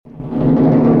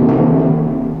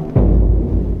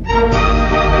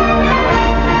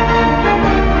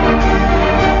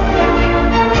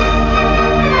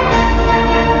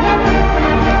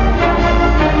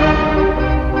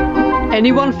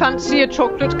Anyone fancy a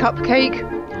chocolate cupcake?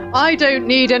 I don't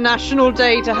need a national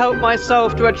day to help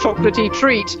myself to a chocolatey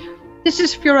treat. This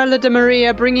is Fiorella de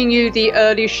Maria bringing you the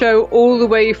early show all the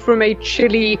way from a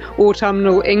chilly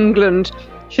autumnal England.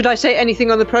 Should I say anything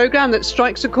on the programme that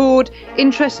strikes a chord,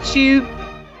 interests you,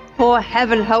 or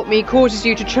heaven help me, causes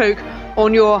you to choke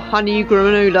on your honey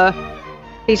granola?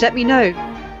 Please let me know.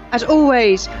 As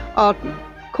always, our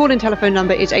call-in telephone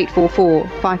number is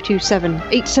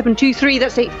 844-527-8723.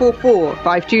 That's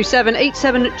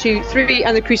 844-527-8723.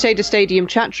 And the Crusader Stadium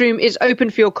chat room is open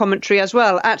for your commentary as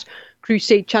well at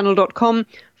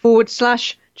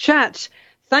crusadechannel.com/chat.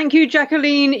 Thank you,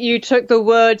 Jacqueline. You took the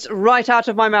words right out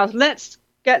of my mouth. Let's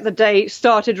get the day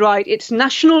started right. It's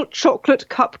National Chocolate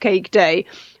Cupcake Day.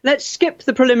 Let's skip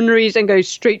the preliminaries and go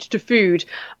straight to food.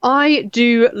 I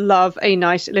do love a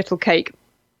nice little cake.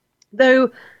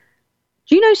 Though,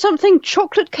 do you know something?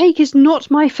 Chocolate cake is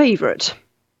not my favourite.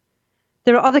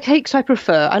 There are other cakes I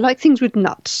prefer. I like things with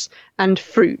nuts and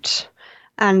fruit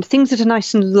and things that are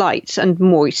nice and light and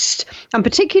moist. I'm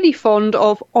particularly fond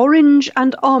of orange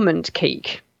and almond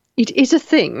cake. It is a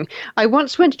thing. I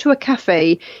once went to a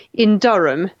cafe in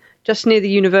Durham, just near the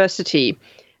university,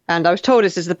 and I was told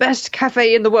this is the best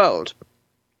cafe in the world.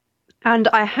 And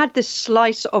I had this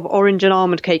slice of orange and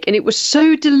almond cake, and it was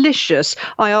so delicious,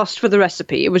 I asked for the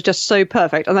recipe. It was just so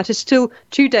perfect, and that is still,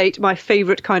 to date, my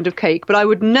favourite kind of cake. But I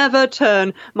would never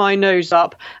turn my nose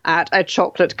up at a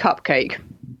chocolate cupcake.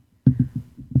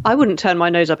 I wouldn't turn my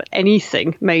nose up at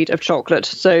anything made of chocolate.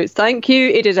 So thank you.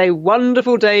 It is a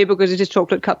wonderful day because it is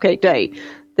Chocolate Cupcake Day.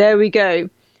 There we go.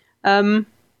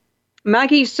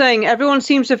 Maggie's saying, everyone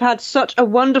seems to have had such a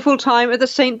wonderful time at the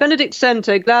St. Benedict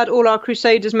Centre. Glad all our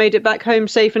Crusaders made it back home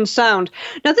safe and sound.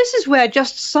 Now, this is where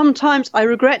just sometimes I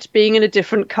regret being in a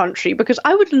different country because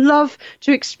I would love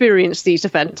to experience these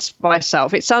events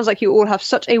myself. It sounds like you all have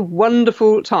such a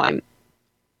wonderful time.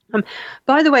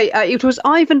 By the way, it was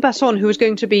Ivan Basson who was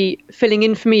going to be filling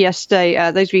in for me yesterday.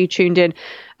 Those of you who tuned in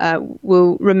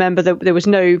will remember that there was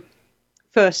no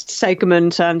first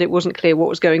segment and it wasn't clear what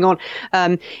was going on.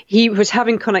 He was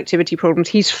having connectivity problems.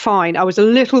 He's fine. I was a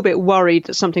little bit worried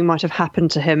that something might have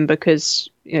happened to him because,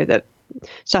 you know, that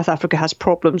South Africa has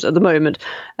problems at the moment.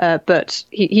 But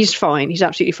he's fine. He's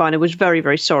absolutely fine. I was very,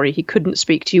 very sorry he couldn't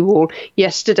speak to you all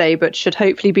yesterday, but should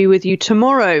hopefully be with you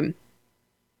tomorrow.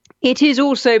 It is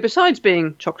also, besides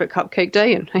being Chocolate Cupcake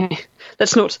Day, and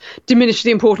let's not diminish the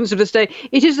importance of this day,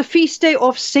 it is the feast day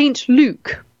of St.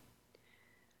 Luke,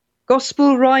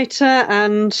 Gospel writer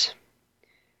and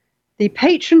the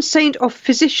patron saint of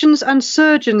physicians and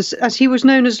surgeons, as he was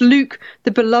known as Luke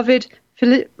the Beloved.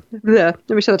 Let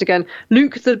me say that again.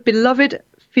 Luke the Beloved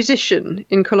Physician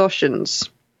in Colossians.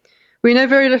 We know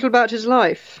very little about his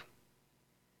life.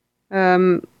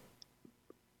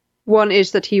 One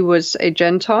is that he was a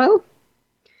Gentile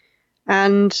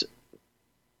and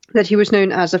that he was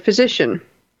known as a physician.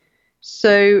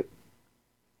 So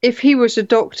if he was a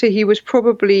doctor, he was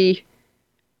probably,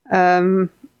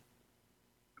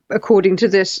 according to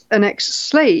this, an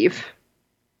ex-slave.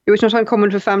 It was not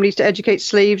uncommon for families to educate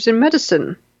slaves in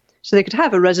medicine, so they could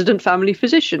have a resident family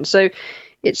physician. So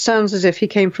it sounds as if he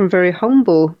came from a very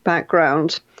humble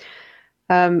background.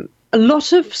 A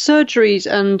lot of surgeries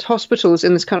and hospitals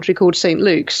in this country called St.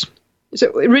 Luke's.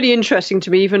 So really interesting to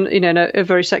me, even in a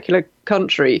very secular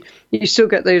country, you still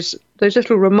get those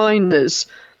little reminders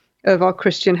of our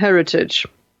Christian heritage.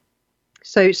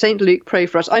 So St. Luke, pray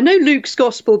for us. I know Luke's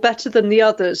Gospel better than the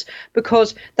others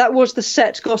because that was the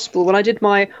set Gospel when I did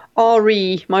my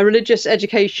RE, my religious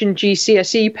education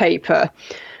GCSE paper.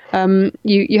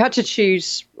 You had to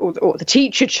choose, or the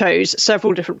teacher chose,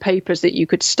 several different papers that you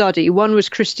could study. One was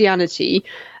Christianity,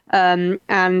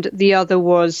 and the other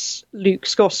was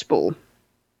Luke's Gospel.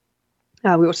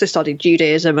 We also studied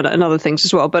Judaism and other things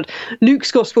as well, but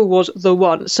Luke's Gospel was the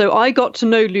one. So I got to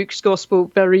know Luke's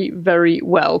Gospel very, very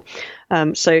well.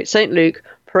 So St. Luke,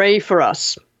 pray for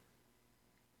us.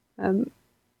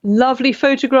 Lovely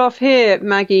photograph here,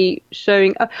 Maggie,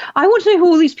 showing... I want to know who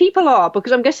all these people are,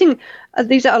 because I'm guessing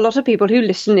these are a lot of people who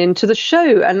listen in to the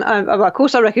show. And of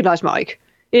course I recognise Mike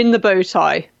in the bow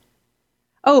tie.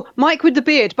 Oh, Mike with the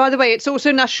beard. By the way, it's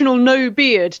also National No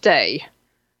Beard Day.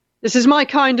 This is my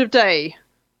kind of day.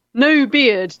 No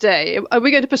Beard Day. Are we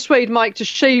going to persuade Mike to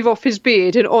shave off his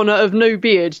beard in honour of No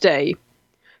Beard Day?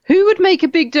 Who would make a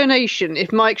big donation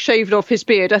if Mike shaved off his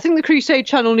beard? I think the Crusade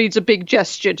channel needs a big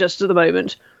gesture just at the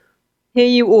moment. Here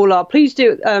you all are. Please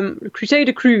do.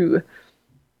 Crusader crew.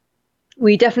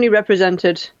 We definitely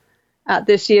represented at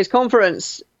this year's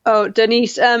conference. Oh,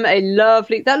 Denise, a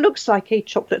lovely... That looks like a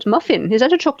chocolate muffin. Is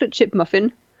that a chocolate chip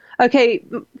muffin? Okay,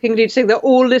 King Lead saying that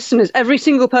all listeners, every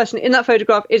single person in that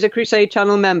photograph is a Crusade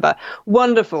Channel member.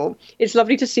 Wonderful. It's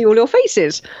lovely to see all your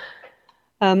faces.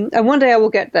 And one day I will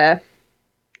get there.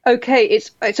 Okay,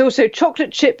 it's also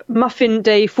chocolate chip muffin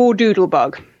day for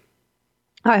Doodlebug.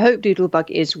 I hope Doodlebug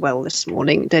is well this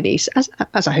morning, Denise,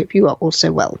 as I hope you are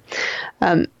also well.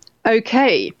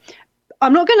 Okay.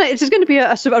 This is going to be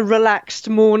a sort of a relaxed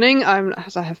morning.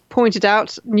 As I have pointed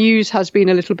out, news has been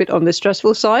a little bit on the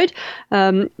stressful side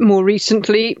more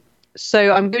recently,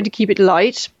 so I'm going to keep it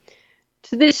light.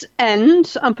 To this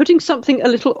end, I'm putting something a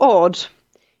little odd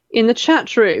in the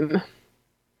chat room.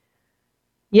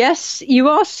 Yes, you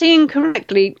are seeing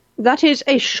correctly. That is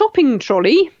a shopping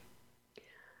trolley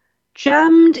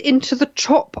jammed into the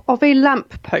top of a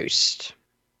lamppost,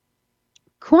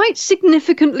 quite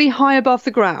significantly high above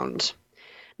the ground.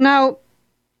 Now,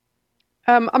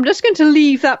 I'm just going to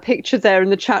leave that picture there in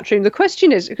the chat room. The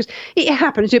question is, because it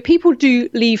happens, people do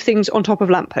leave things on top of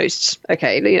lampposts,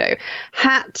 okay,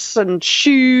 hats and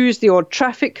shoes, the odd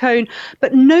traffic cone,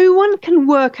 but no one can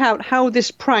work out how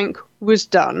this prank was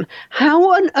done.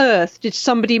 How on earth did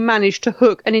somebody manage to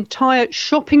hook an entire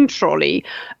shopping trolley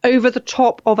over the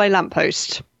top of a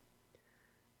lamppost?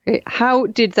 Okay, how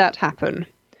did that happen?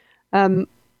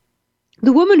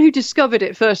 The woman who discovered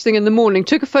it first thing in the morning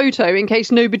took a photo in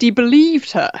case nobody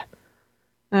believed her.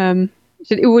 Said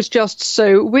it was just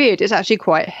so weird. It's actually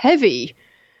quite heavy.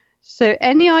 So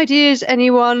any ideas,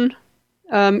 anyone?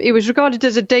 It was regarded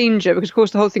as a danger because, of course,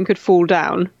 the whole thing could fall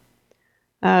down.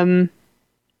 Yes,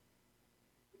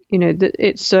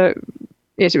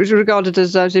 it was regarded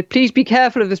as, please be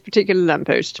careful of this particular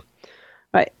lamppost.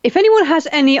 Right. If anyone has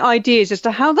any ideas as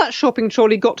to how that shopping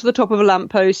trolley got to the top of a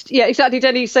lamppost, yeah, exactly.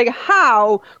 Denny's saying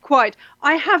how? Quite.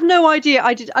 I have no idea.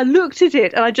 I looked at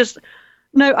it and I just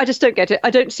don't get it.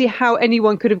 I don't see how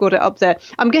anyone could have got it up there.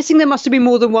 I'm guessing there must have been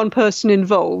more than one person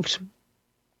involved.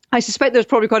 I suspect there's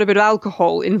probably quite a bit of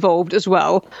alcohol involved as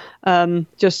well.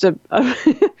 Just a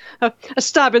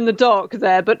stab in the dark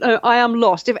there. But I am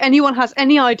lost. If anyone has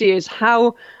any ideas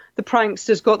how the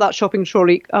pranksters got that shopping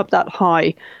trolley up that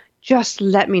high, just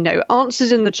let me know.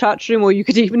 Answers in the chat room, or you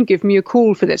could even give me a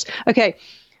call for this. Okay,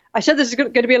 I said this is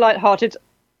going to be a light-hearted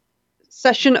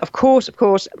session, of course,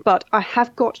 but I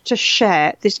have got to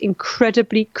share this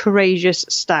incredibly courageous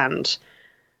stand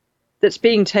that's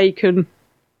being taken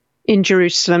in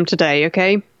Jerusalem today,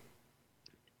 okay?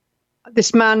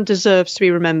 This man deserves to be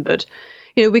remembered.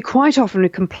 We quite often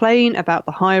complain about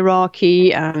the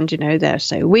hierarchy and, they're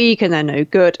so weak and they're no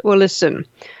good. Well, listen.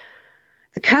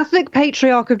 The Catholic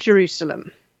Patriarch of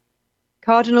Jerusalem,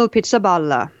 Cardinal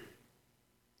Pizzaballa,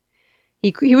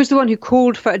 he was the one who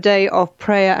called for a day of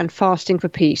prayer and fasting for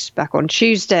peace back on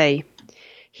Tuesday.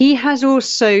 He has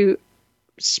also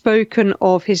spoken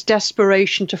of his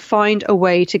desperation to find a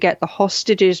way to get the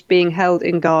hostages being held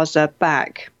in Gaza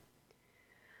back.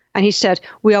 And he said,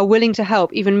 we are willing to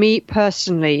help, even me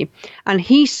personally. And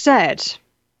he said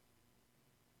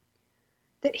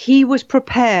that he was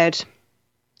prepared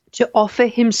to offer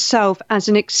himself as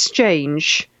an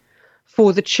exchange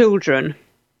for the children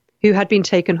who had been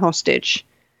taken hostage.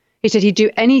 He said he'd do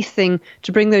anything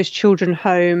to bring those children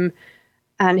home.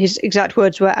 And his exact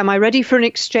words were, am I ready for an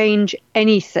exchange?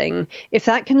 Anything. If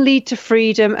that can lead to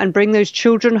freedom and bring those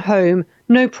children home,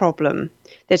 no problem.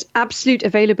 There's absolute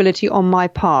availability on my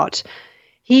part.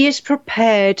 He is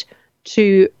prepared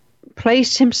to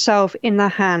place himself in the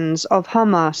hands of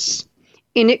Hamas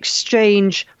in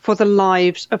exchange for the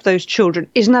lives of those children.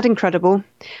 Isn't that incredible?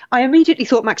 I immediately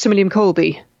thought Maximilian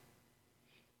Kolbe.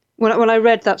 When I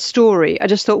read that story, I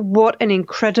just thought, what an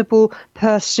incredible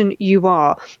person you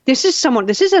are. This is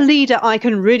a leader I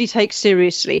can really take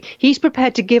seriously. He's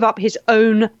prepared to give up his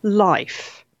own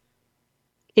life,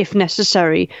 if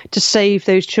necessary, to save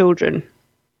those children.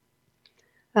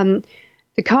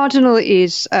 The Cardinal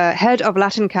is head of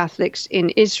Latin Catholics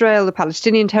in Israel, the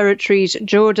Palestinian territories,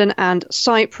 Jordan and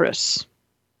Cyprus.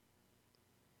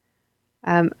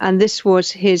 And this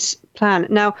was his plan.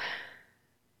 Now,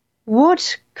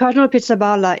 what Cardinal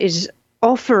Pizzaballa is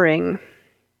offering,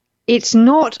 it's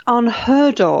not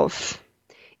unheard of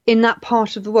in that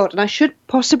part of the world. And I should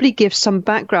possibly give some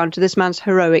background to this man's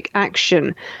heroic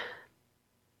action,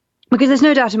 because there's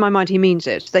no doubt in my mind he means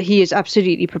it, that he is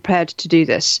absolutely prepared to do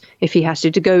this if he has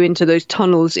to go into those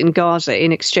tunnels in Gaza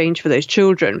in exchange for those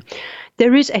children.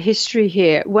 There is a history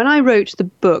here. When I wrote the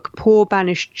book, Poor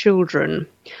Banished Children,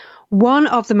 one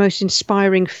of the most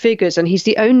inspiring figures, and he's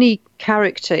the only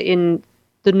character in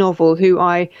the novel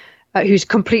who's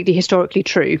completely historically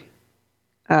true,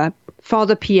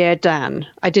 Father Pierre Dan.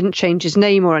 I didn't change his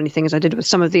name or anything as I did with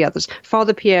some of the others.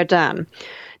 Father Pierre Dan.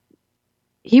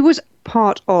 He was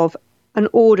part of an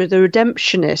order, the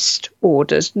Redemptionist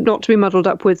orders, not to be muddled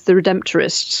up with the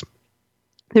Redemptorists.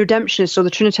 The Redemptionists or the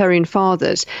Trinitarian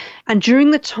Fathers. And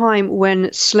during the time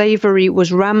when slavery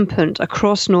was rampant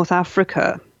across North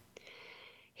Africa,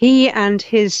 he and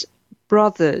his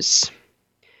brothers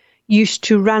used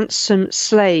to ransom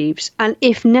slaves and,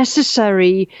 if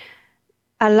necessary,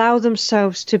 allow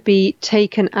themselves to be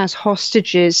taken as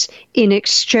hostages in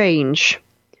exchange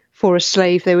for a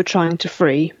slave they were trying to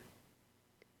free.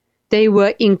 They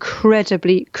were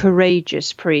incredibly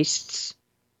courageous priests.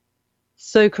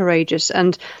 So courageous.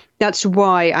 And that's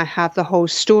why I have the whole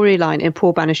storyline in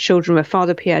Poor Banished Children where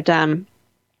Father Pierre Dan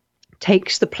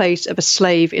takes the place of a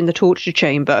slave in the torture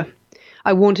chamber.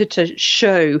 I wanted to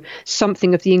show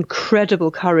something of the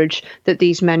incredible courage that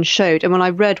these men showed. And when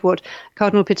I read what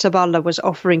Cardinal Pizzaballa was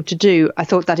offering to do, I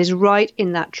thought that is right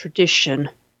in that tradition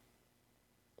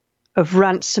of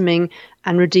ransoming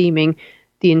and redeeming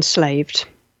the enslaved.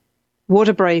 What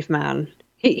a brave man.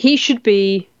 He should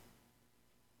be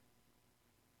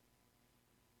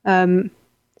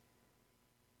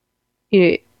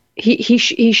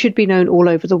he should be known all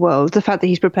over the world, the fact that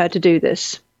he's prepared to do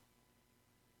this.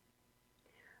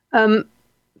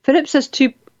 Philip says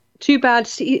too bad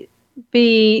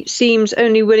B seems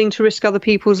only willing to risk other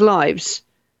people's lives.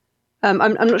 I'm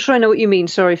not sure I know what you mean.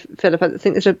 Sorry, Philip. I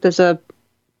think there's a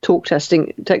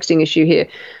texting issue here.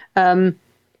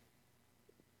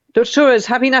 Dr. Torres,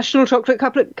 happy National Chocolate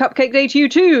Cupcake Day to you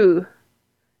too.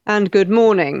 And good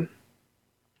morning.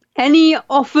 Any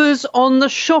offers on the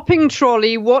shopping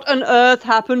trolley? What on earth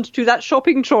happened to that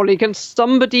shopping trolley? Can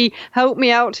somebody help me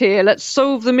out here? Let's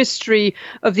solve the mystery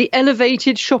of the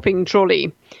elevated shopping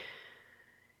trolley.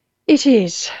 It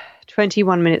is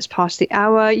 21 minutes past the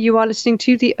hour. You are listening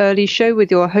to The Early Show with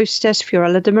your hostess,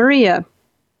 Fiorella de Maria.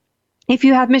 If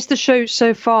you have missed the show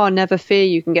so far, never fear.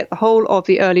 You can get the whole of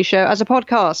The Early Show as a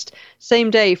podcast,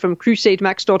 same day from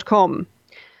crusademax.com.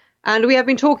 And we have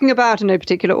been talking about, in no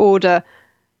particular order,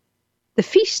 the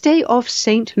feast day of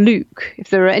St. Luke. If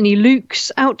there are any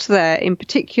Lukes out there, in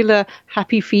particular,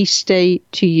 happy feast day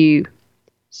to you,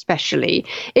 especially.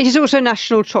 It is also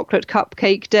National Chocolate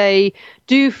Cupcake Day.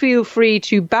 Do feel free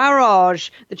to barrage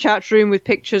the chat room with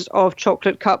pictures of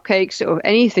chocolate cupcakes or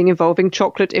anything involving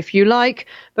chocolate if you like,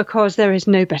 because there is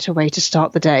no better way to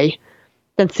start the day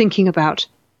than thinking about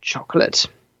chocolate.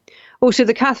 Also,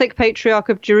 the Catholic Patriarch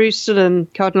of Jerusalem,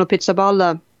 Cardinal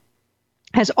Pizzaballa,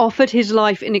 has offered his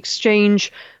life in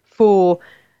exchange for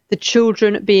the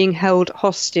children being held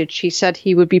hostage. He said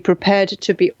he would be prepared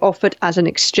to be offered as an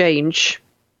exchange,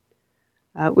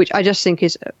 which I just think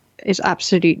is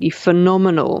absolutely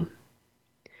phenomenal.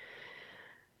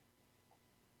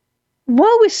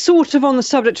 While we're sort of on the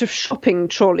subject of shopping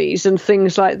trolleys and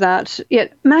things like that,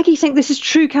 yet Maggie think this is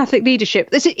true Catholic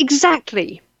leadership. This is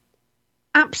exactly,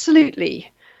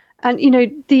 absolutely. And, you know,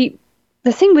 the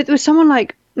thing with someone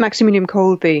like Maximilian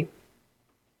Kolbe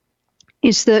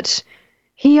is that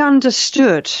he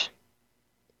understood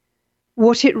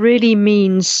what it really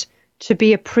means to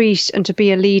be a priest and to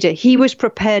be a leader. He was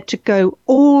prepared to go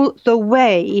all the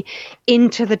way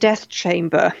into the death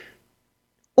chamber,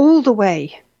 all the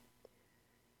way,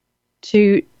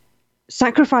 to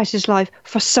sacrifice his life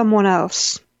for someone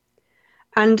else.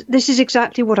 And this is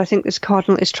exactly what I think this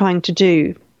cardinal is trying to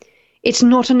do. It's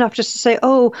not enough just to say,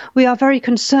 oh, we are very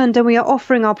concerned and we are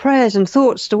offering our prayers and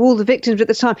thoughts to all the victims at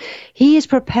this time. He is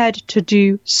prepared to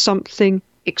do something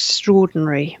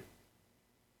extraordinary.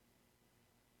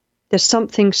 There's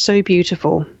something so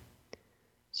beautiful.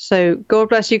 So God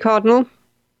bless you, Cardinal.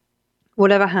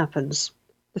 Whatever happens,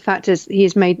 the fact is he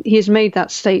has made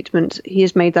that statement. He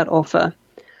has made that offer.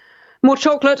 More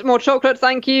chocolate.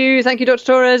 Thank you, Dr.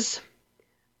 Torres.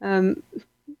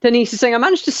 Denise is saying, I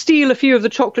managed to steal a few of the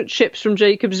chocolate chips from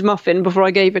Jacob's muffin before I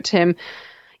gave it to him.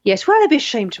 Yes, well, it'd be a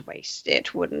shame to waste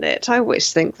it, wouldn't it? I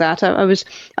always think that. I was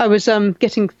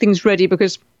getting things ready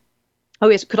because, oh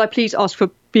yes, could I please ask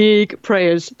for big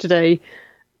prayers today?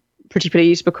 Pretty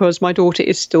please, because my daughter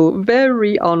is still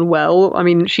very unwell. I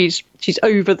mean, she's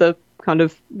over the kind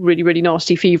of really, really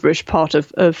nasty feverish part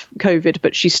of COVID,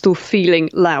 but she's still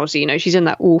feeling lousy. You know, she's in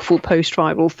that awful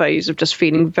post-viral phase of just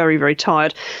feeling very, very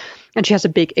tired. And she has a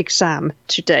big exam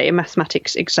today, a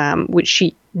mathematics exam, which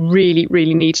she really,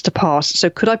 really needs to pass. So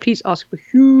could I please ask for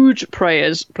huge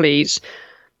prayers, please,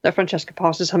 that Francesca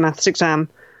passes her maths exam.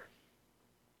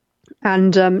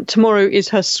 And tomorrow is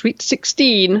her sweet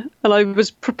 16. And I was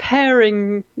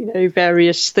preparing,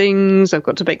 various things. I've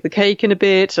got to bake the cake in a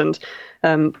bit. And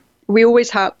we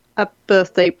always have a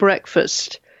birthday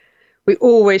breakfast. We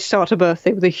always start a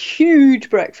birthday with a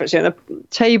huge breakfast. The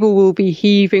table will be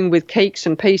heaving with cakes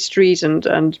and pastries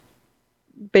and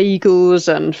bagels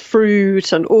and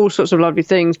fruit and all sorts of lovely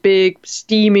things, big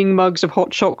steaming mugs of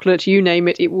hot chocolate, you name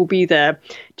it, it will be there.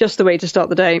 Just the way to start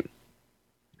the day.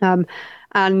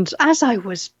 And as I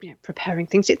was preparing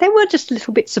things, there were just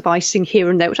little bits of icing here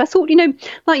and there, which I thought,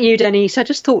 like you, Denise, I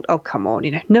just thought, oh, come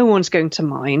on, no one's going to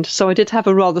mind. So I did have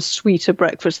a rather sweeter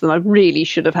breakfast than I really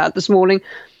should have had this morning.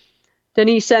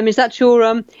 Denise, is that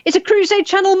your, it's a Crusade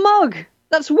Channel mug.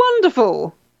 That's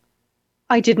wonderful.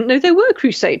 I didn't know there were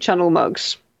Crusade Channel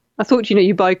mugs. I thought,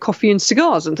 you buy coffee and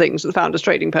cigars and things at the Founders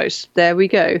Trading Post. There we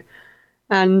go.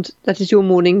 And that is your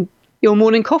morning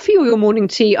coffee or your morning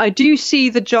tea? I do see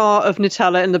the jar of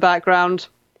Nutella in the background.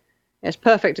 Yes,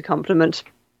 perfect accompaniment.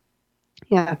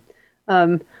 Yeah.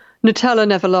 Nutella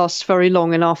never lasts very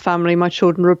long in our family. My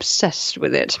children are obsessed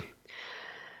with it.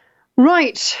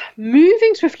 Right,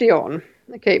 moving swiftly on.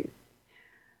 Okay.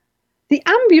 The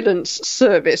ambulance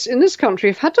service in this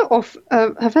country have had to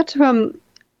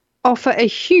offer a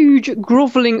huge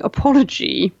grovelling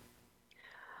apology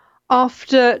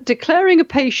after declaring a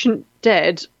patient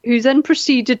dead, who then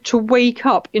proceeded to wake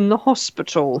up in the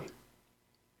hospital.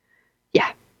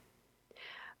 Yeah.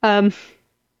 An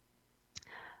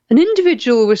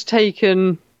individual was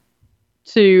taken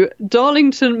to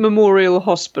Darlington Memorial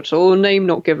Hospital, a name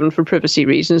not given for privacy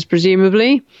reasons,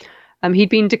 presumably. He'd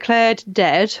been declared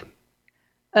dead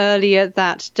earlier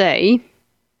that day.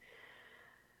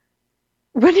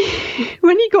 When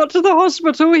he got to the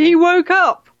hospital, he woke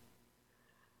up.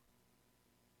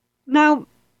 Now,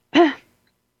 I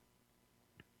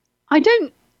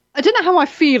don't know how I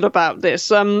feel about this.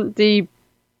 The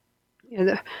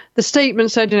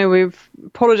statement said, we've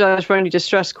apologised for any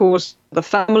distress caused the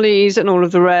families and all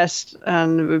of the rest,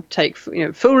 and we take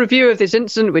full review of this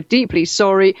incident. We're deeply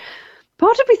sorry.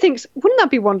 Part of me thinks, wouldn't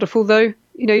that be wonderful, though?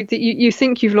 That you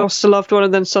think you've lost a loved one,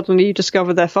 and then suddenly you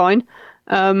discover they're fine.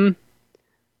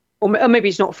 Or maybe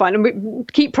it's not fine. And we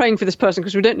keep praying for this person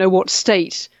because we don't know what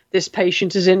state this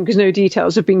patient is in because no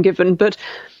details have been given. But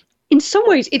in some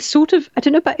ways, it's sort of, I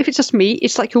don't know about if it's just me,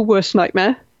 it's like your worst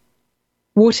nightmare.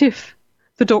 What if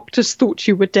the doctors thought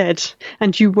you were dead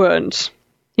and you weren't?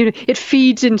 It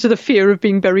feeds into the fear of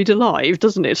being buried alive,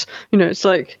 doesn't it? It's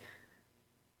like,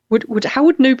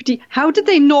 how did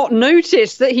they not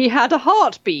notice that he had a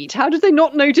heartbeat? How did they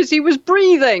not notice he was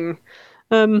breathing?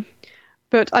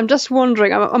 But I'm just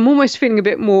wondering, I'm almost feeling a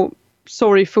bit more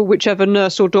sorry for whichever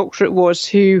nurse or doctor it was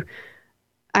who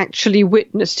actually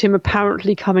witnessed him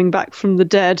apparently coming back from the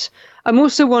dead. I'm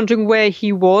also wondering where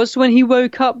he was when he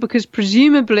woke up, because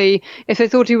presumably if they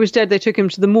thought he was dead, they took him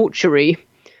to the mortuary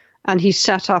and he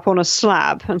sat up on a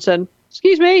slab and said,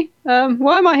 "Excuse me,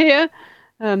 why am I here?"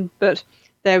 But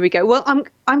there we go. Well,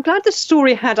 I'm glad the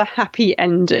story had a happy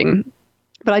ending.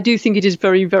 But I do think it is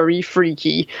very, very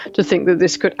freaky to think that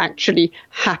this could actually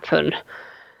happen.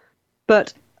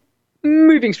 But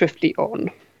moving swiftly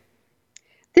on.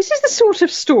 This is the sort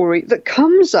of story that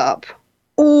comes up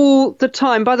all the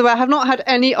time. By the way, I have not had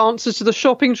any answers to the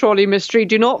shopping trolley mystery.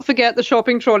 Do not forget the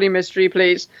shopping trolley mystery,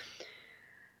 please.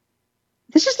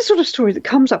 This is the sort of story that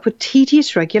comes up with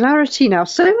tedious regularity now.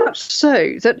 So much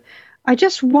so that I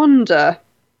just wonder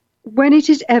when it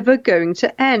is ever going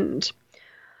to end.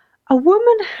 A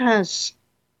woman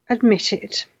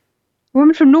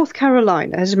from North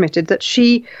Carolina has admitted that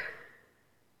she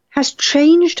has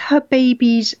changed her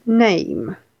baby's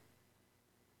name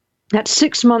at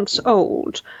 6 months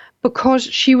old because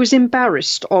she was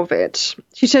embarrassed of it.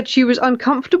 She said she was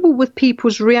uncomfortable with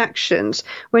people's reactions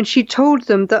when she told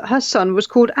them that her son was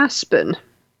called Aspen.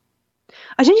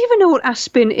 I don't even know what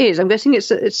Aspen is. I'm guessing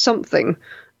it's something.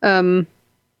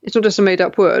 It's not just a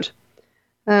made-up word.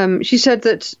 She said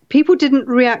that people didn't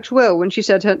react well when she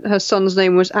said her son's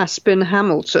name was Aspen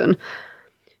Hamilton.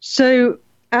 So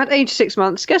at age 6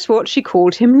 months, guess what? She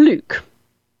called him Luke.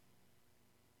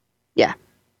 Yeah.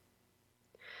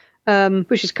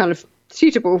 Which is kind of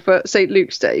suitable for St.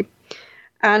 Luke's Day.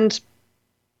 And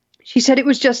she said it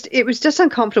was just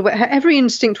uncomfortable. Her every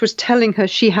instinct was telling her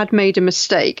she had made a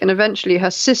mistake. And eventually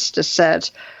her sister said,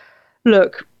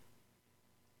 "Look,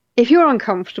 if you're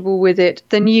uncomfortable with it,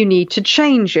 then you need to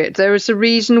change it. There is a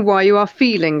reason why you are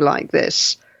feeling like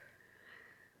this."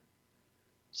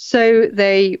 So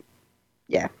they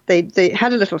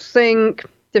had a little think,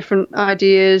 different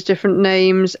ideas, different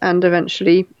names, and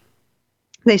eventually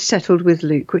they settled with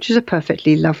Luke, which is a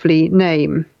perfectly lovely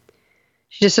name.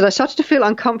 She just said, "I started to feel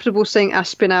uncomfortable saying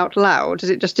Aspen out loud, as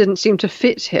it just didn't seem to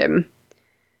fit him.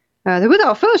 With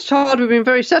our first child, we've been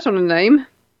very set on a name.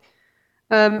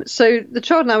 So the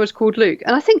child now is called Luke."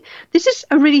 And I think this is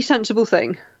a really sensible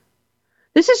thing.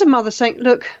 This is a mother saying,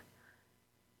 look,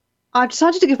 I've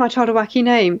decided to give my child a wacky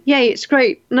name. Yay, it's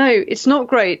great. No, it's not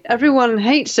great. Everyone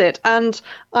hates it, and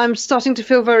I'm starting to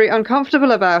feel very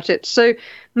uncomfortable about it. So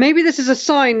maybe this is a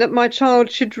sign that my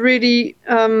child should really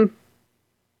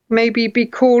maybe be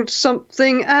called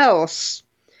something else.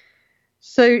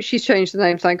 So she's changed the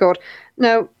name, thank God.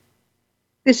 Now,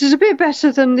 this is a bit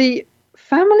better than the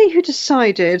family who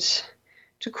decided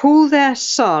to call their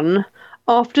son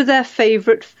after their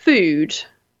favourite food.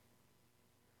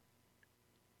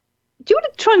 Do you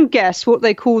want to try and guess what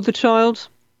they called the child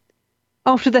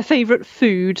after their favourite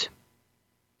food?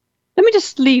 Let me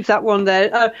just leave that one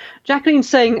there. Jacqueline's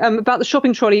saying about the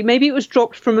shopping trolley, maybe it was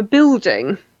dropped from a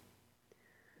building.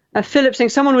 Philip saying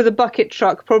someone with a bucket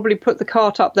truck probably put the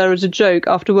cart up there as a joke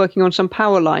after working on some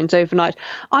power lines overnight.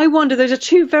 I wonder, those are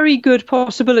two very good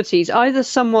possibilities. Either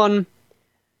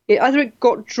it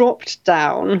got dropped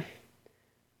down,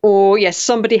 or yes,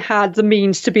 somebody had the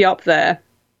means to be up there.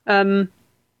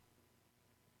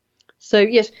 So,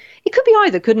 yes, it could be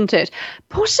either, couldn't it?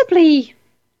 Possibly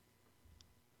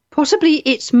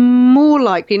it's more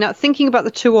likely, now thinking about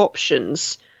the two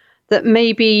options, that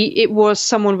maybe it was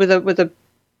someone with a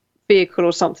vehicle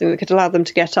or something that could allow them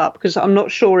to get up, because I'm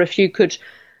not sure if you could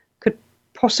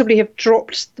possibly have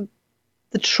dropped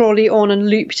the trolley on and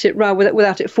looped it round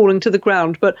without it falling to the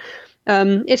ground. But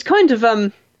it's kind of,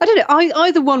 I don't know,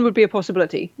 either one would be a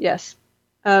possibility, yes.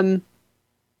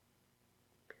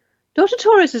 Dr.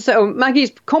 Torres is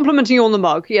Maggie's complimenting you on the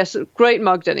mug. Yes, great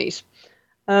mug, Denise.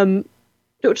 Dr.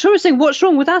 Torres is saying, what's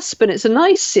wrong with Aspen? It's a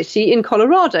nice city in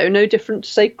Colorado, no different to,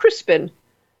 say, Crispin.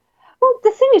 Well,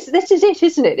 the thing is, this is it,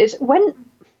 isn't it? It's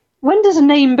when does a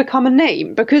name become a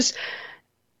name? Because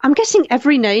I'm guessing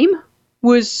every name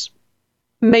was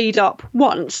made up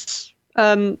once.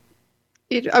 I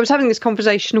was having this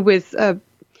conversation with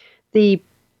the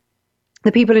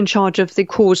people in charge of the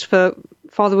cause for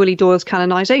Father Willie Doyle's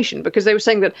canonisation, because they were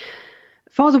saying that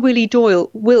Father Willie Doyle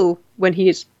will, when he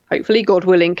is, hopefully, God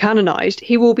willing, canonised,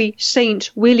 he will be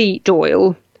Saint Willie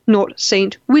Doyle, not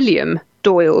Saint William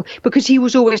Doyle, because he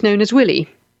was always known as Willie.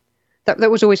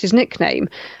 That was always his nickname.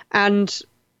 And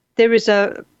there is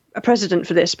a precedent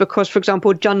for this, because, for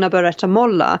example, Gianna Beretta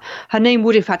Molla, her name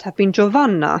would in fact have been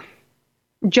Giovanna.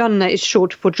 Gianna is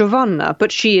short for Giovanna,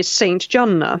 but she is Saint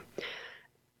Gianna.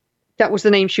 That was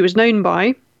the name she was known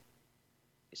by.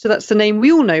 So that's the name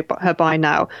we all know her by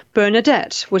now.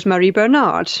 Bernadette was Marie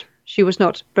Bernard. She was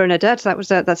not Bernadette.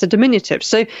 That's a diminutive.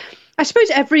 So I suppose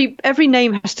every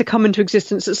name has to come into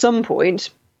existence at some point.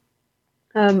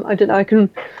 I don't know.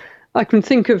 I can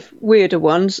think of weirder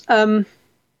ones. Oh,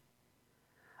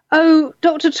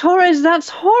 Dr. Torres, that's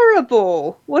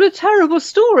horrible. What a terrible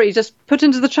story. Just put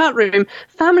into the chat room.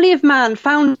 Family of man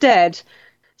found dead.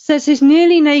 Says his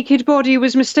nearly naked body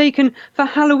was mistaken for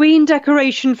Halloween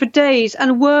decoration for days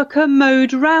and worker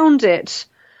mowed round it.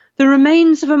 The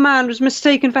remains of a man was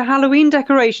mistaken for Halloween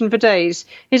decoration for days.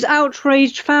 His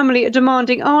outraged family are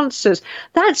demanding answers.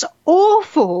 That's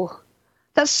awful.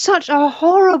 That's such a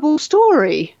horrible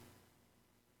story.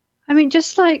 I mean,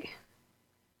 just like,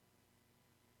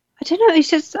 I don't know,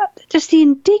 it's just the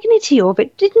indignity of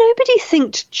it. Did nobody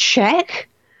think to check?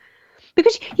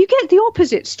 Because you get the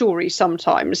opposite story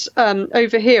sometimes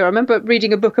over here. I remember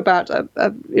reading a book about, it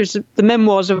was the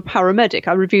memoirs of a paramedic.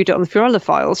 I reviewed it on the Fiorella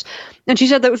Files. And she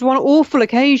said there was one awful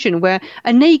occasion where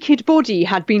a naked body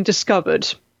had been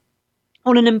discovered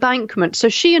on an embankment. So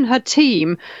she and her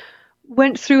team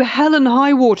went through hell and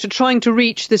high water trying to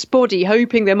reach this body,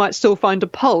 hoping they might still find a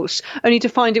pulse, only to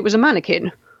find it was a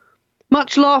mannequin.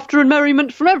 Much laughter and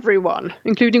merriment from everyone,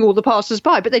 including all the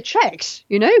passers-by. But they checked,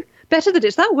 you know? Better that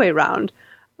it's that way round.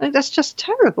 I think that's just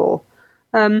terrible.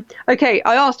 Okay,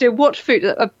 I asked you what food.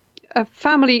 A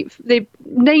family, they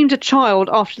named a child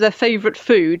after their favourite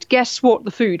food. Guess what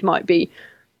the food might be?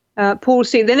 Paul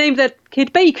C. They named their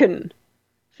kid Bacon.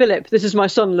 Philip, this is my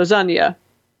son, lasagna.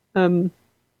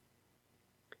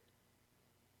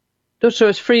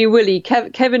 Dr. Free Willy,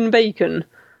 Kevin Bacon.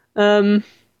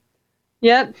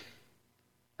 Yeah.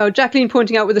 Oh, Jacqueline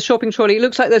pointing out with the shopping trolley, it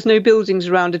looks like there's no buildings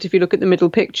around it if you look at the middle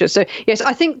picture. So, yes,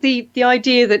 I think the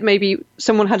idea that maybe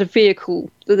someone had a vehicle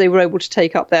that they were able to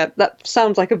take up there, that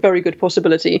sounds like a very good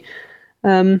possibility.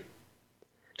 Dr.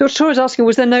 Torres asking,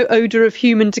 was there no odour of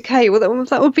human decay? Well,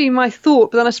 that would be my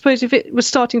thought, but then I suppose if it was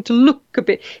starting to look a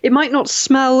bit, it might not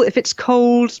smell if it's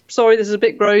cold. Sorry, this is a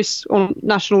bit gross on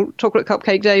National Chocolate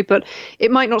Cupcake Day, but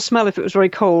it might not smell if it was very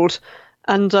cold.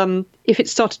 And if it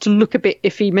started to look a bit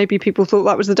iffy, maybe people thought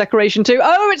that was the decoration too.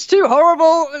 Oh, it's too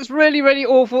horrible. It's really, really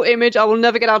awful image. I will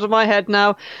never get out of my head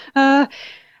now. And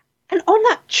on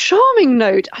that charming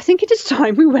note, I think it is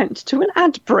time we went to an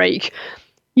ad break.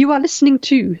 You are listening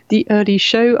to The Early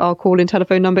Show. Our call-in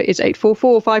telephone number is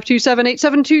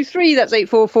 844-527-8723. That's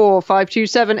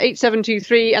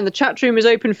 844-527-8723. And the chat room is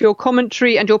open for your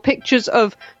commentary and your pictures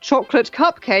of chocolate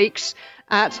cupcakes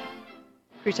at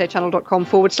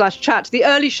crusadechannel.com/chat. The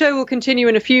Early Show will continue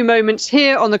in a few moments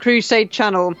here on the Crusade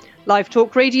Channel. Live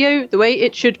talk radio, the way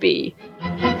it should be.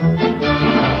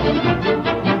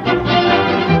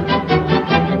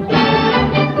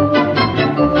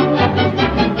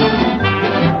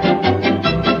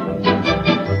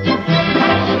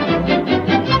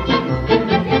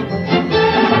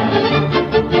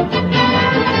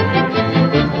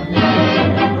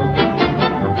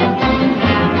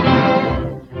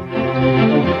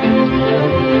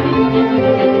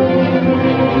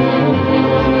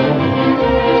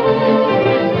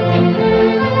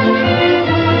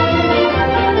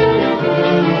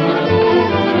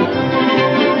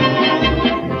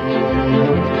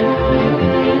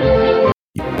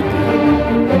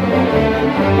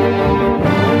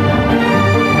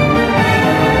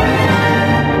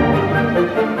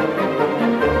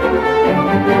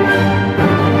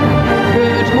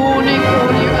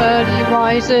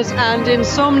 And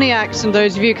insomniacs, and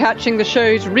those of you catching the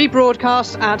show's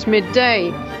rebroadcast at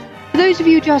midday. For those of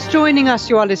you just joining us,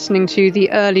 you are listening to The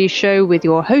Early Show with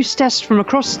your hostess from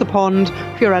across the pond,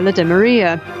 Fiorella De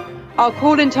Maria. Our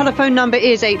call-in telephone number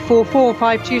is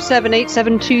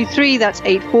 844-527-8723. That's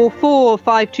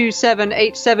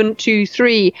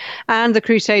 844-527-8723. And the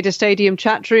Crusader Stadium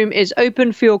chat room is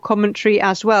open for your commentary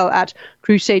as well at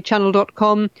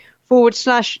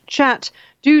crusadechannel.com/chat.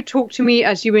 Do talk to me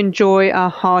as you enjoy a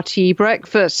hearty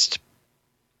breakfast.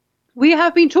 We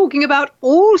have been talking about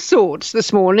all sorts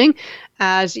this morning,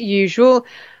 as usual.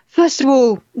 First of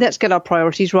all, let's get our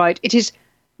priorities right. It is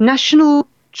National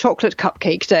Chocolate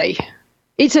Cupcake Day.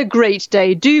 It's a great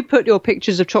day. Do put your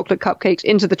pictures of chocolate cupcakes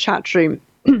into the chat room.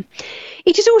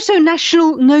 It is also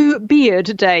National No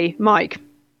Beard Day, Mike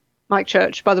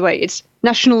Church, by the way. It's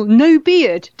National No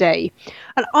Beard Day.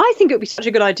 And I think it would be such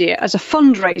a good idea as a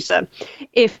fundraiser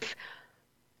if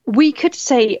we could,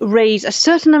 say, raise a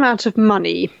certain amount of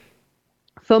money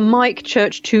for Mike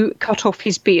Church to cut off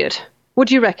his beard. What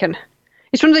do you reckon?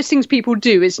 It's one of those things people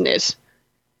do, isn't it?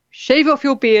 Shave off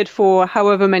your beard for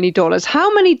however many dollars.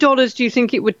 How many dollars do you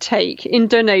think it would take in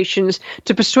donations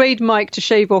to persuade Mike to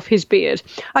shave off his beard?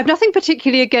 I've nothing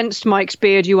particularly against Mike's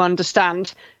beard, you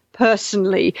understand.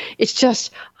 Personally, it's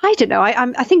just, I don't know,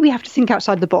 I think we have to think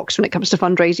outside the box when it comes to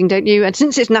fundraising, don't you? And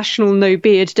since it's National No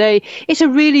Beard Day, it's a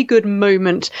really good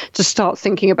moment to start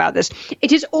thinking about this.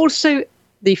 It is also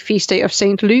the feast day of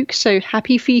St. Luke, so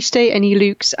happy feast day, any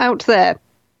Lukes out there.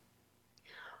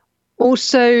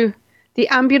 Also, the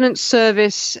ambulance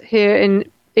service here in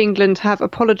England have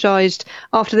apologised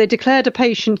after they declared a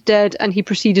patient dead and he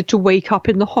proceeded to wake up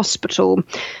in the hospital.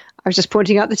 I was just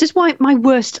pointing out, this is my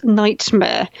worst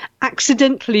nightmare,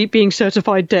 accidentally being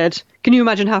certified dead. Can you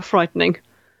imagine how frightening?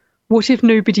 What if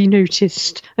nobody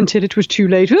noticed until it was too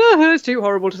late? It's too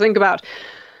horrible to think about.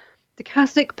 The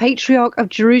Catholic Patriarch of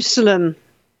Jerusalem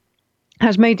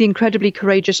has made the incredibly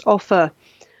courageous offer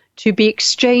to be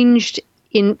exchanged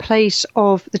in place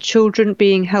of the children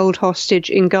being held hostage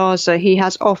in Gaza. He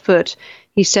has offered.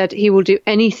 He said he will do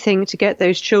anything to get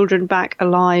those children back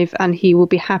alive, and he will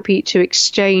be happy to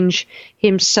exchange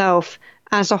himself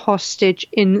as a hostage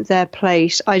in their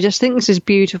place. I just think this is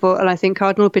beautiful, and I think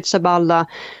Cardinal Pizzaballa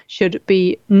should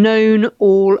be known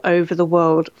all over the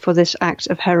world for this act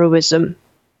of heroism.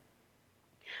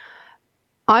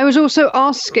 I was also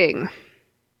asking,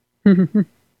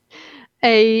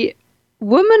 a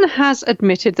woman has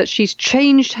admitted that she's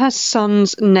changed her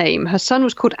son's name. Her son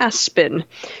was called Aspin.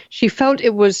 She felt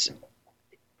it was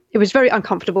very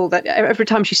uncomfortable that every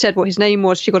time she said what his name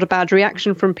was, she got a bad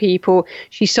reaction from people.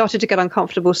 She started to get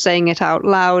uncomfortable saying it out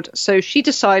loud. So she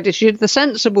decided she did the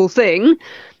sensible thing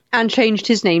and changed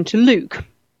his name to Luke.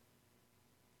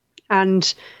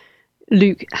 And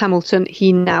Luke Hamilton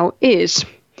he now is.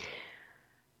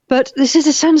 But this is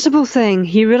a sensible thing.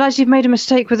 You realise you've made a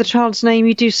mistake with a child's name,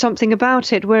 you do something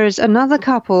about it. Whereas another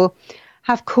couple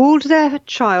have called their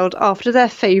child after their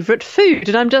favourite food.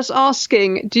 And I'm just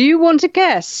asking, do you want to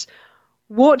guess?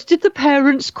 What did the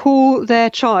parents call their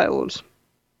child?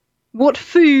 What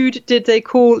food did they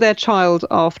call their child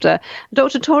after?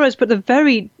 Dr. Torres put a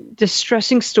very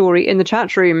distressing story in the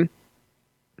chat room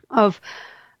of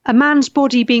a man's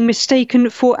body being mistaken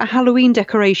for a Halloween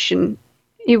decoration.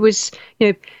 It was,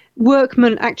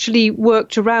 workmen actually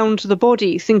worked around the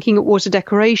body thinking it was a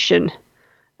decoration.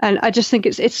 And I just think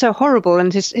it's so horrible.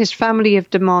 And his family have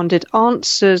demanded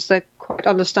answers. They're quite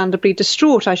understandably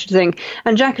distraught, I should think.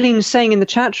 And Jacqueline's saying in the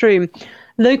chat room,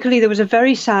 Locally, there was a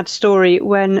very sad story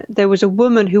when there was a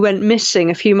woman who went missing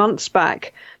a few months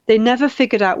back. They never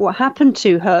figured out what happened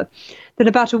to her. Then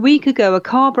about a week ago, a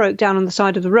car broke down on the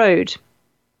side of the road,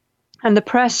 and the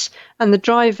press and the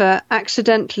driver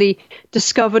accidentally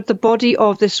discovered the body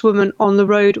of this woman on the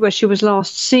road where she was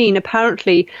last seen.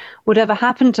 Apparently, whatever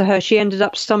happened to her, she ended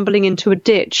up stumbling into a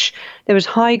ditch. There was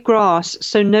high grass,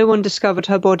 so no one discovered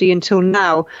her body until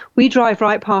now. We drive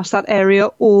right past that area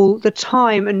all the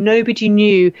time, and nobody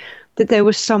knew that there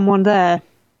was someone there.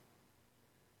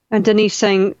 And Denise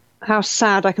saying, how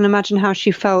sad. I can imagine how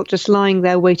she felt just lying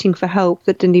there waiting for help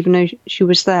that didn't even know she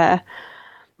was there.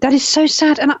 That is so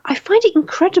sad, and I find it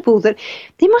incredible that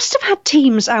they must have had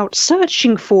teams out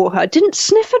searching for her. Didn't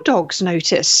sniffer dogs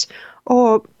notice?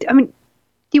 Or, I mean,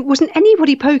 it wasn't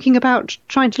anybody poking about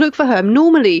trying to look for her.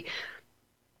 Normally,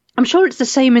 I'm sure it's the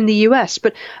same in the US,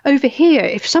 but over here,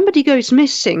 if somebody goes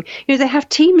missing, they have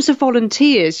teams of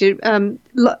volunteers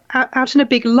out in a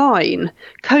big line,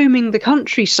 combing the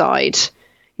countryside,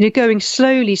 going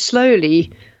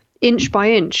slowly, inch by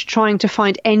inch, trying to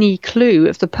find any clue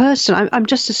of the person. I'm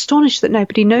just astonished that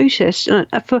nobody noticed.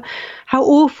 For how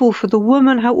awful for the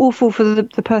woman, how awful for the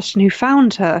person who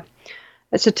found her.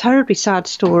 It's a terribly sad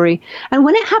story. And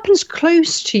when it happens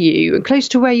close to you and close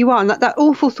to where you are, and that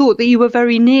awful thought that you were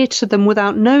very near to them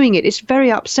without knowing it, it's very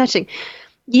upsetting.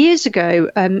 Years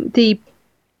ago, the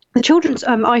children's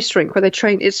ice rink where they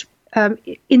train is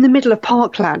in the middle of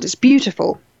parkland. It's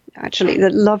beautiful, actually.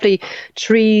 The lovely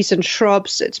trees and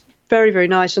shrubs. It's very, very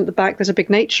nice. And at the back, there's a big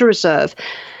nature reserve.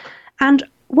 And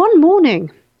one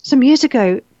morning, some years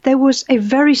ago, there was a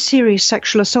very serious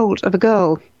sexual assault of a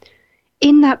girl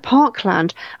in that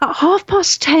parkland at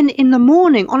 10:30 in the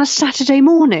morning on a Saturday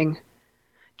morning,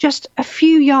 just a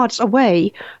few yards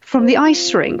away from the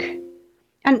ice rink.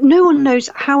 And no one knows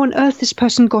how on earth this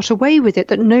person got away with it,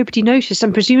 that nobody noticed.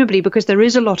 And presumably because there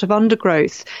is a lot of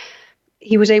undergrowth,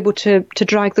 he was able to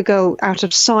drag the girl out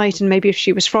of sight, and maybe if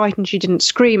she was frightened, she didn't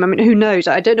scream. I mean, who knows?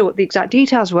 I don't know what the exact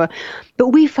details were, but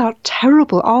we felt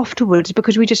terrible afterwards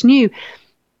because we just knew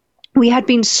we had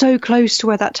been so close to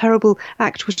where that terrible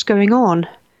act was going on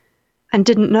and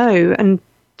didn't know, and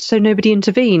so nobody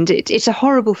intervened. It's a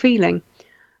horrible feeling.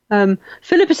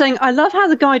 Philip is saying, I love how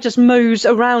the guy just mows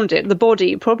around it, the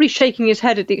body, probably shaking his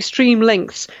head at the extreme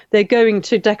lengths they're going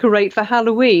to decorate for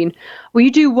Halloween. Well,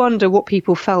 you do wonder what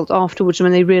people felt afterwards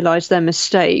when they realised their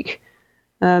mistake.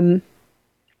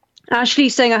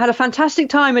 Ashley's saying, I had a fantastic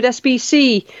time at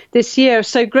SBC this year.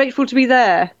 So grateful to be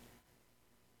there.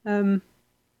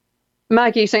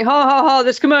 Maggie saying, ha ha ha,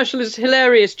 this commercial is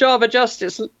hilarious. Java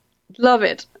Justice. Love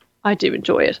it. I do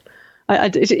enjoy it.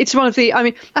 It's one of the, I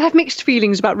mean, I have mixed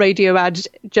feelings about radio ads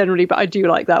generally, but I do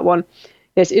like that one.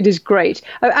 Yes, it is great.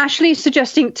 Ashley is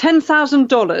suggesting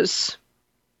 $10,000.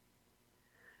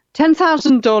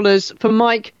 $10,000 for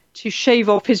Mike to shave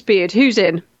off his beard. Who's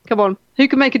in? Come on. Who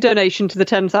can make a donation to the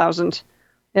 10,000?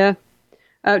 Yeah.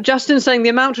 Justin saying the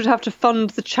amount would have to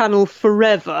fund the channel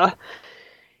forever.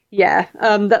 Yeah,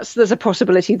 there's a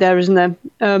possibility there, isn't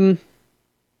there?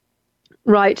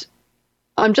 Right.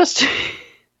 I'm just...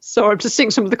 Sorry, I'm just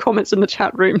seeing some of the comments in the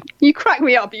chat room. You crack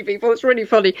me up, you people. It's really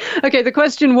funny. Okay, the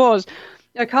question was,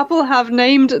 a couple have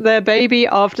named their baby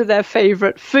after their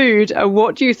favourite food.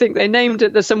 What do you think they named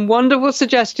it? There's some wonderful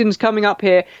suggestions coming up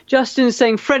here. Justin's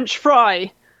saying French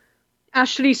fry.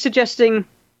 Ashley suggesting...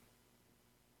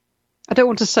 I don't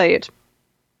want to say it.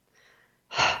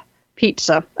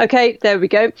 Pizza. Okay, there we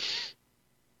go.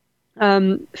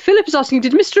 Philip is asking,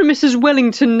 did Mr. and Mrs.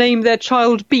 Wellington name their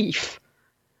child Beef?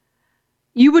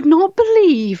 You would not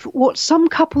believe what some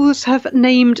couples have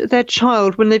named their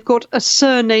child when they've got a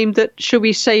surname that, shall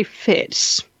we say,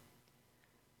 fits.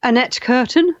 Annette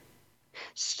Curtin?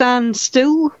 Stand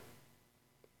Still?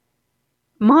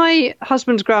 My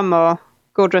husband's grandma,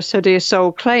 God rest her dear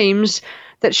soul, claims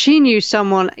that she knew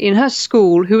someone in her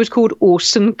school who was called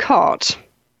Orson Cart.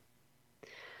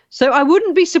 So I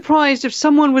wouldn't be surprised if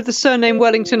someone with the surname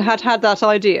Wellington had that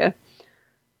idea.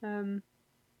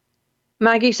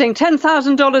 Maggie saying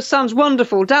 $10,000 sounds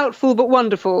wonderful, doubtful but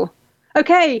wonderful.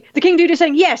 Okay, the King Dude is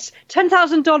saying yes,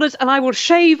 $10,000 and I will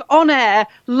shave on air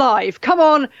live. Come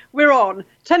on, we're on.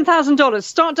 $10,000.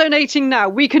 Start donating now.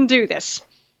 We can do this.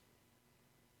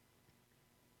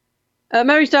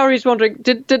 Mary's Dowry is wondering,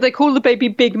 did they call the baby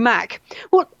Big Mac?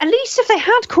 Well, at least if they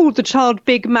had called the child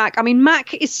Big Mac, I mean,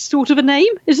 Mac is sort of a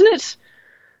name, isn't it?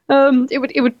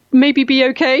 It would maybe be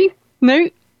okay.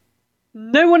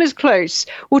 No one is close.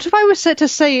 What if I was set to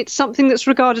say it's something that's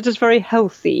regarded as very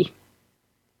healthy?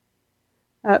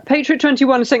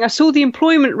 Patriot21 is saying, I saw the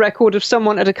employment record of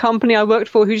someone at a company I worked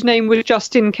for whose name was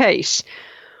Just In Case.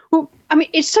 Well, I mean,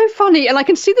 it's so funny, and I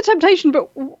can see the temptation, but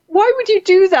why would you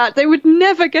do that? They would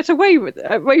never get away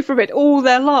from it all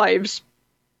their lives.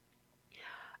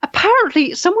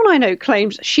 Apparently, someone I know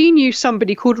claims she knew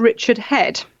somebody called Richard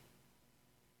Head.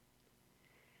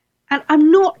 And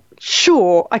I'm not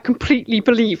sure I completely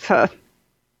believe her.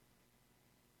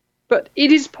 But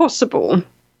it is possible.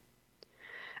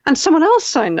 And someone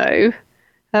else I know,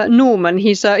 Norman,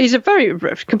 he's a very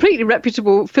completely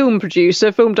reputable film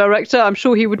producer, film director. I'm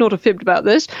sure he would not have fibbed about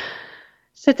this.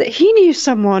 Said that he knew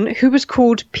someone who was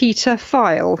called Peter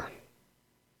File.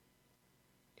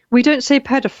 We don't say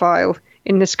pedophile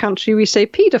in this country, we say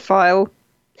paedophile.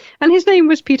 And his name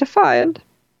was Peter File.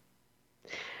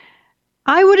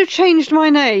 I would have changed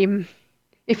my name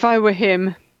if I were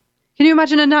him. Can you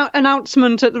imagine an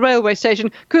announcement at the railway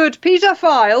station? Could Peter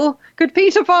File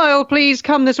please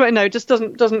come this way? No, just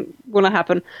doesn't want to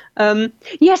happen.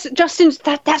 Yes, Justin's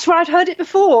that's where I'd heard it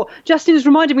before. Justin's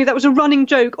reminded me that was a running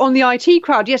joke on the IT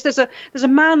crowd. Yes, there's a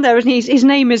man there, and his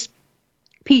name is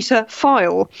Peter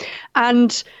File,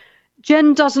 and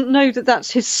Jen doesn't know that that's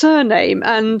his surname,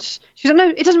 and she's like, no,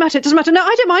 it doesn't matter. No,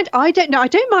 I don't mind. I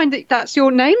don't mind that that's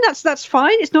your name. That's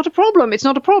fine. It's not a problem.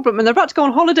 And they're about to go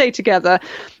on holiday together,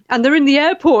 and they're in the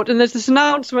airport, and there's this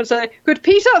announcement saying, could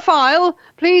Peter File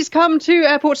please come to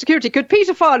airport security? Could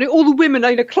Peter File? And all the women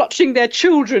are, clutching their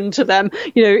children to them,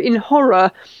 in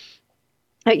horror.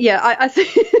 I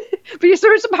think, but yes,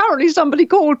 there is apparently somebody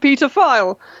called Peter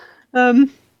File. There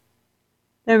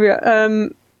we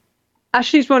go.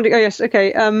 Ashley's wondering, oh yes,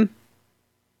 okay, hang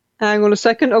on a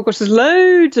second. Oh gosh, there's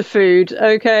loads of food.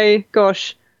 Okay,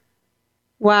 gosh.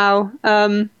 Wow.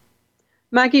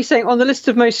 Maggie saying, on the list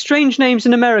of most strange names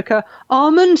in America,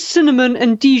 almond, cinnamon,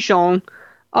 and Dijon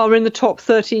are in the top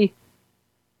 30.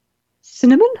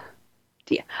 Cinnamon?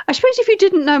 I suppose if you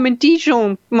didn't know,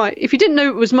 Dijon if you didn't know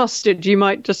it was mustard, you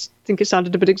might just think it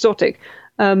sounded a bit exotic.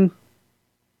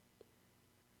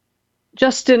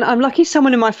 Justin, I'm lucky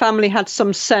someone in my family had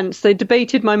some sense. They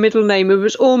debated my middle name. It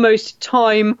was almost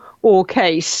time or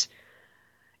case.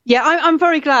 Yeah, I'm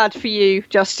very glad for you,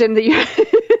 Justin, that you,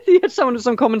 you had someone with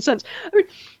some common sense. I mean,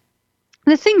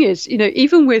 the thing is,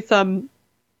 even with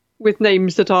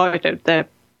names that are, they're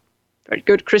very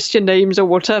good Christian names or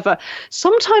whatever,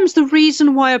 sometimes the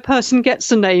reason why a person gets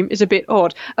a name is a bit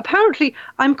odd. Apparently,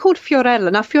 I'm called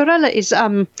Fiorella. Now, Fiorella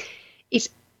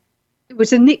it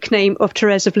was a nickname of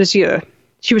Therese of Lisieux.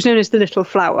 She was known as the Little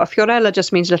Flower. Fiorella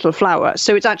just means little flower.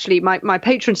 So it's actually, my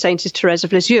patron saint is Therese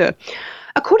of Lisieux.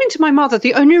 According to my mother,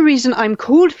 the only reason I'm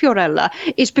called Fiorella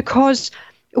is because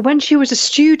when she was a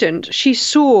student, she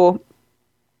saw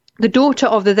the daughter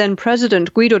of the then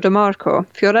president, Guido de Marco,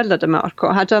 Fiorella de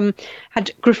Marco, had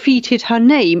graffitied her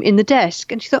name in the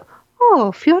desk. And she thought,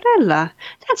 oh, Fiorella,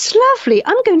 that's lovely.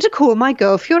 I'm going to call my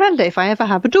girl Fiorella if I ever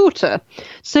have a daughter.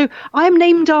 So I am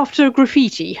named after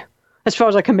graffiti, as far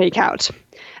as I can make out.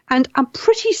 And I'm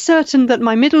pretty certain that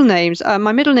my middle names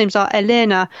are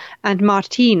Elena and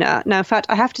Martina. Now, in fact,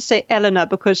 I have to say Elena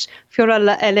because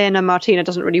Fiorella, Elena, Martina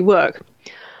doesn't really work.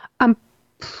 I'm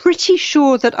pretty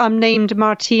sure that I'm named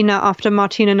Martina after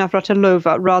Martina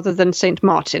Navratilova rather than Saint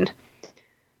Martin,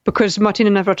 because Martina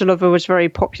Navratilova was very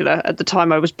popular at the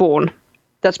time I was born.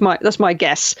 That's my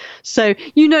guess. So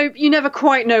you never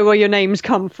quite know where your names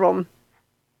come from.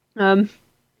 Mary's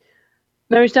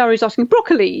Dowry is asking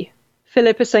broccoli.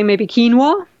 Philip is saying maybe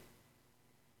quinoa.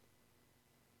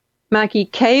 Maggie,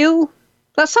 kale.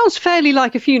 That sounds fairly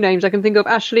like a few names I can think of.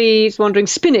 Ashley's wondering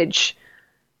spinach.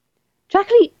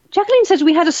 Jacqueline says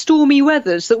we had a Stormy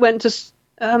Weathers that went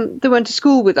to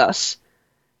school with us.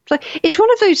 It's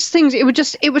one of those things. It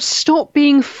would stop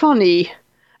being funny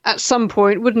at some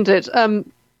point, wouldn't it?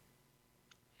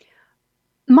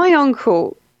 My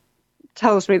uncle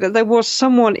tells me that there was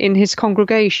someone in his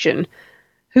congregation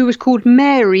who was called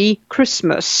Mary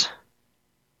Christmas.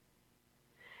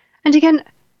 And again,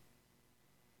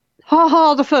 ha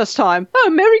ha, the first time. Oh,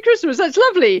 Merry Christmas, that's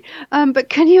lovely. But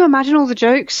can you imagine all the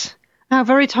jokes? How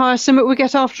very tiresome it would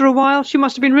get after a while. She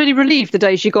must have been really relieved the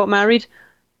day she got married.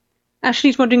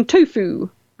 Ashley's wondering, tofu?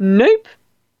 Nope.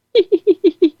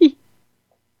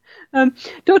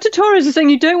 Dr. Torres is saying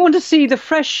you don't want to see the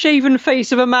fresh-shaven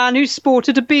face of a man who's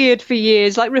sported a beard for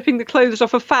years, like ripping the clothes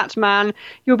off a fat man.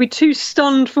 You'll be too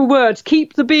stunned for words.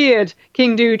 Keep the beard,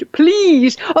 King Dude,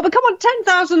 please. Oh, but come on,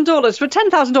 $10,000. For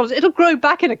 $10,000, it'll grow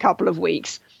back in a couple of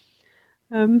weeks.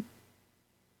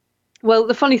 Well,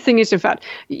 the funny thing is, in fact,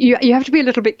 you have to be a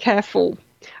little bit careful.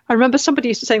 I remember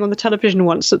somebody saying on the television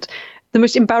once that the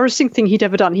most embarrassing thing he'd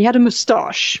ever done, he had a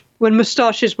moustache when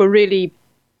moustaches were really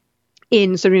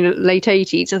in, so in the late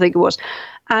 80s, I think it was.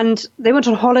 And they went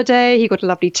on holiday, he got a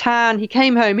lovely tan, he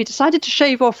came home, he decided to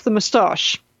shave off the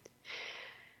moustache.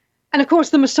 And of course,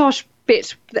 the moustache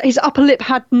bit, his upper lip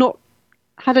had not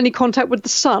had any contact with the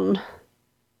sun.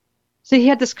 So he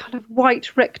had this kind of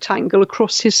white rectangle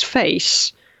across his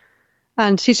face.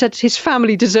 And he said his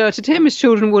family deserted him. His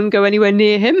children wouldn't go anywhere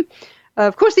near him.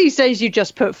 Of course, these days you'd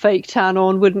just put fake tan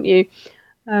on, wouldn't you?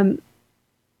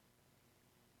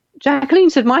 Jacqueline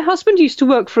said, my husband used to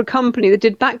work for a company that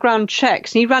did background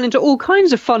checks, and he ran into all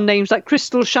kinds of fun names like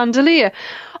Crystal Chandelier.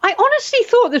 I honestly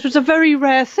thought this was a very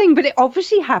rare thing, but it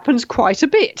obviously happens quite a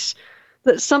bit,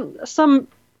 that some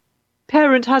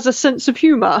parent has a sense of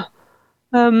humour.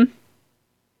 I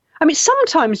mean,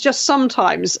 just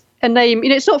sometimes, a name,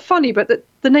 it's not funny, but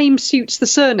the name suits the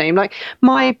surname. Like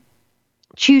my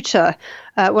tutor,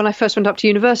 when I first went up to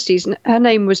universities, her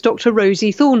name was Dr.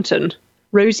 Rosie Thornton.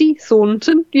 Rosie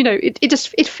Thornton,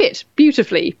 it fit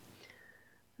beautifully.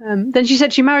 Then she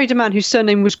said she married a man whose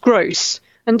surname was Gross,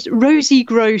 and Rosie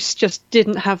Gross just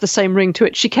didn't have the same ring to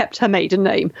it. She kept her maiden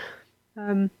name.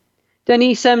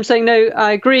 Denise saying, no,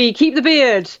 I agree, keep the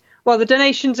beard. While the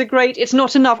donations are great, it's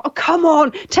not enough. Oh, come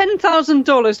on,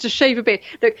 $10,000 to shave a beard.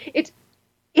 Look,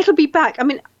 it'll be back. I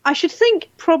mean, I should think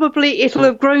probably it'll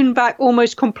have grown back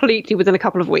almost completely within a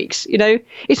couple of weeks,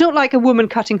 It's not like a woman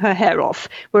cutting her hair off,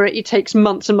 where it takes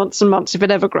months and months and months if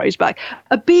it ever grows back.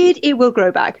 A beard, it will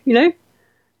grow back,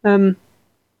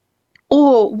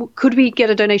 Or could we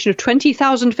get a donation of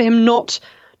 $20,000 for him not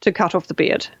to cut off the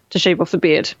beard, to shave off the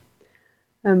beard?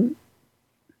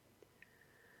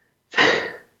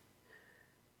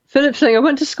 Philip saying, I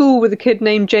went to school with a kid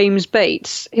named James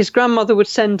Bates. His grandmother would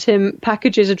send him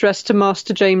packages addressed to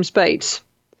Master James Bates.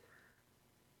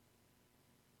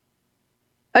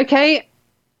 Okay,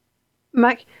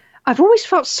 Mac, I've always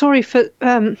felt sorry for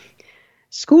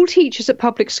school teachers at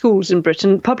public schools in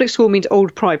Britain. Public school means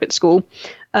old private school,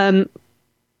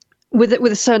 with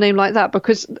a surname like that,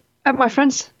 because at my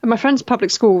friend's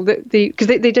public school, because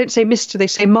they don't say Mr, they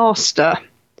say Master,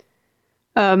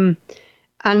 and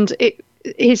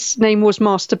his name was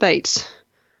Master Bates.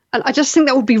 And I just think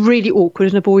that would be really awkward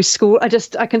in a boys' school.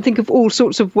 I can think of all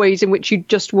sorts of ways in which you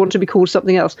just want to be called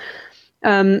something else.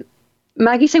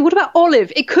 Maggie saying, what about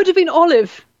Olive? It could have been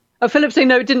Olive. Philip saying,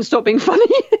 no, it didn't stop being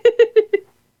funny.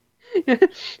 No,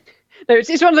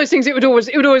 it's one of those things, it would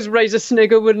always raise a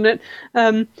snigger, wouldn't it?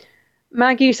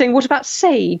 Maggie saying, what about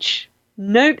Sage?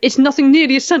 Nope, it's nothing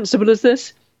nearly as sensible as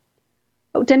this.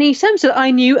 Oh, Denise said, I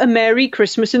knew a Merry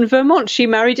Christmas in Vermont. She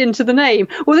married into the name.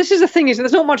 Well, this is the thing, is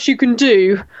there's not much you can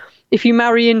do if you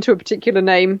marry into a particular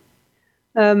name.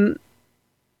 I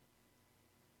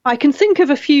can think of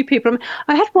a few people.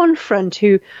 I had one friend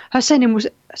who, her surname was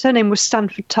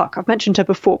Stanford Tuck. I've mentioned her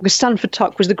before, because Stanford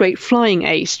Tuck was the great flying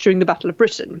ace during the Battle of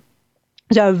Britain.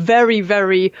 It's a very,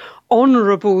 very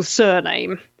honourable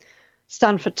surname,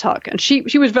 Stanford Tuck. And she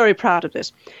was very proud of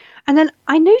this. And then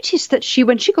I noticed that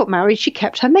when she got married, she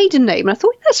kept her maiden name. And I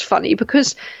thought, that's funny,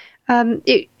 because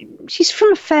she's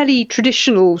from a fairly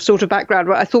traditional sort of background,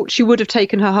 where I thought she would have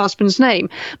taken her husband's name.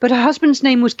 But her husband's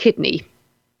name was Kidney.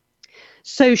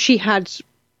 So she had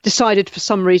decided for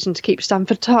some reason to keep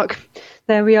Stanford Tuck.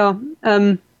 There we are.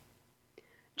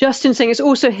 Justin saying, it's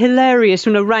also hilarious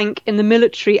when a rank in the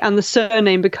military and the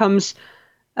surname becomes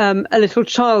a little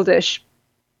childish.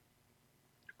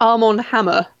 Arm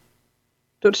Hammer.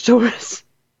 Dr. Torres.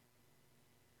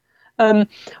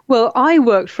 Well, I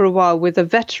worked for a while with a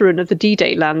veteran of the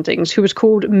D-Day landings who was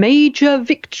called Major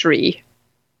Victory.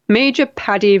 Major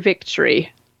Paddy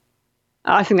Victory.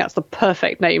 I think that's the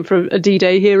perfect name for a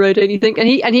D-Day hero, don't you think? And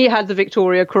he had the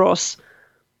Victoria Cross.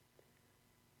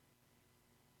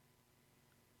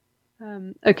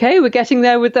 Okay, we're getting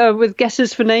there with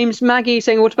guesses for names. Maggie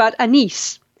saying, what about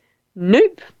Anise?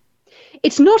 Nope.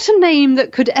 It's not a name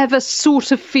that could ever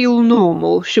sort of feel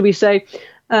normal, should we say.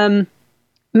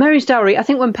 Mary's Dowry, I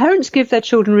think when parents give their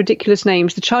children ridiculous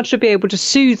names, the child should be able to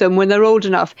sue them when they're old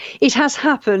enough. It has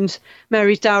happened,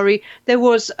 Mary's Dowry. There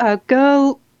was a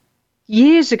girl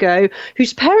years ago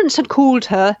whose parents had called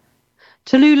her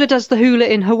Tallulah Does the Hula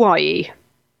in Hawaii.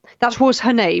 That was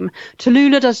her name.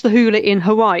 Tallulah Does the Hula in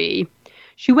Hawaii.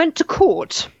 She went to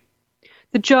court.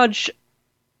 The judge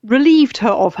relieved her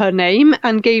of her name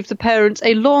and gave the parents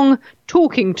a long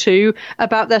talking to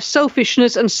about their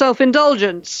selfishness and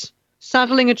self-indulgence,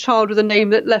 saddling a child with a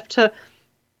name that left her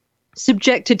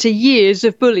subjected to years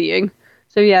of bullying.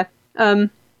 So yeah.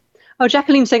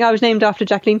 Jacqueline saying I was named after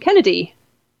Jacqueline Kennedy.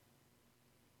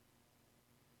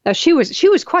 Now she was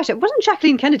wasn't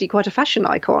Jacqueline Kennedy quite a fashion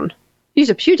icon?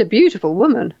 She's a beautiful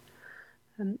woman.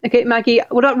 Okay, Maggie,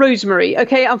 what about Rosemary?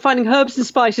 Okay, I'm finding herbs and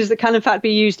spices that can in fact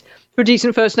be used for a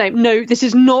decent first name. No, this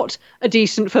is not a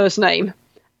decent first name.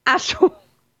 At all.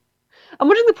 I'm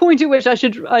watching the point at which I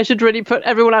should really put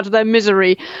everyone out of their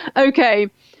misery. Okay.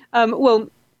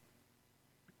 Dr.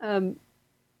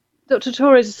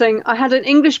 Torres is saying, I had an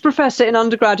English professor in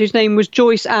undergrad whose name was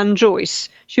Joyce Ann Joyce.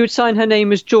 She would sign her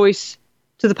name as Joyce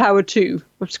to the power 2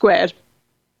 squared.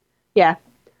 Yeah.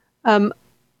 Again,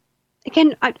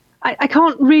 I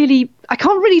can't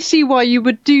really see why you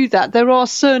would do that. There are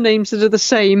surnames that are the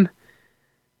same.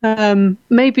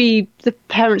 Maybe the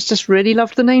parents just really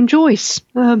loved the name Joyce.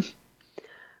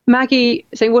 Maggie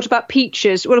saying, what about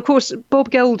Peaches? Well, of course,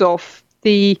 Bob Geldof,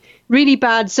 the really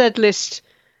bad Z-list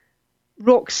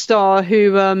rock star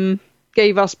who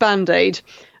gave us Band-Aid,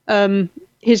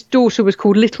 his daughter was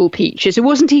called Little Peaches. It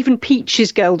wasn't even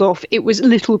Peaches Geldof, it was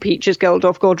Little Peaches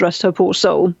Geldof, God rest her poor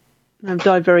soul.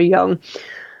 Died very young.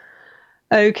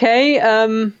 Okay,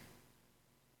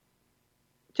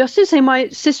 Justin saying, my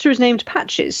sister is named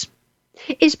Patches.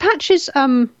 Is Patches,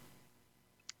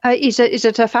 is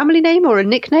it a family name or a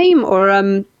nickname,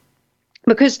 or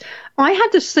because I had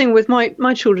this thing with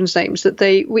my children's names that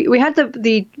we had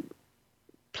the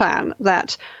plan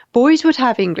that boys would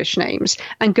have English names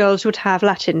and girls would have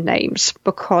Latin names,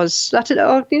 because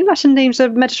Latin names,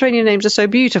 Mediterranean names, are so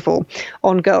beautiful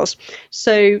on girls.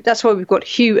 So that's why we've got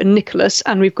Hugh and Nicholas,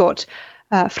 and we've got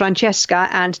Francesca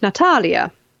and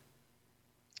Natalia.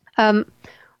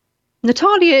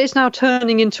 Natalia is now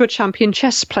turning into a champion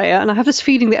chess player, and I have this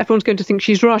feeling that everyone's going to think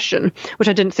she's Russian, which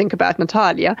I didn't think about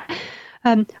Natalia.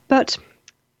 But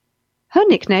her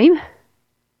nickname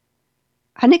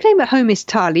at home is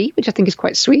Tali, which I think is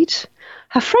quite sweet.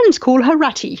 Her friends call her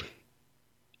Ratty.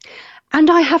 And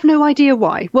I have no idea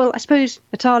why. Well, I suppose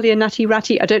Natalia, Natty,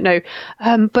 Ratty, I don't know.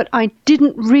 But I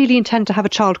didn't really intend to have a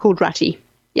child called Ratty.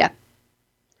 Yeah.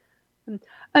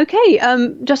 Okay,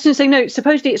 Justin's saying, no,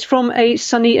 supposedly it's from a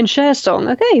Sonny and Cher song.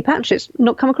 Okay, Patches,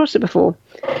 not come across it before.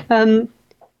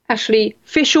 Actually,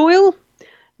 fish oil?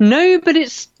 No, but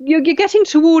you're getting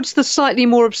towards the slightly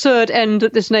more absurd end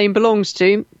that this name belongs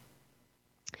to.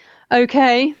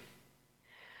 Okay,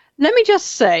 let me just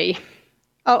say,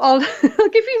 I'll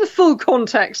give you the full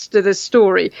context to this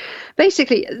story.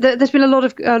 Basically, there's been a lot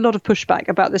of pushback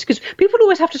about this, because people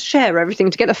always have to share everything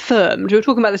to get affirmed. We were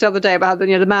talking about this the other day about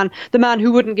the man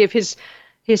who wouldn't give his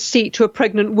seat to a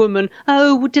pregnant woman.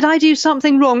 Oh, did I do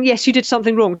something wrong? Yes, you did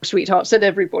something wrong, sweetheart, said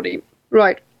everybody.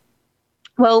 Right.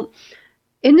 Well,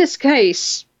 in this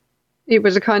case, it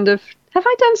was a kind of, have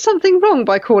I done something wrong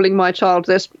by calling my child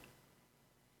this?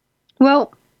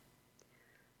 Well,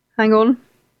 hang on.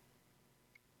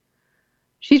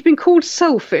 She's been called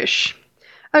Selfish.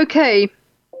 Okay.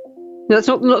 No, that's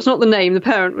not the name. The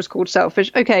parent was called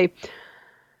Selfish. Okay.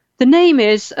 The name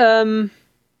is, Mary's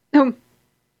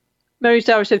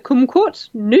Diary said, Kumquat?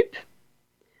 Nope.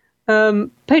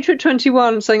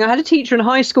 Patriot21 saying, I had a teacher in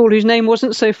high school whose name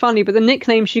wasn't so funny, but the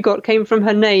nickname she got came from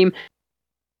her name.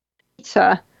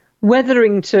 Anita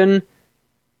Wetherington.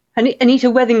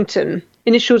 Anita Wethington.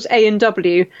 Initials A and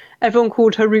W. Everyone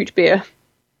called her Root Beer.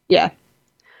 Yeah.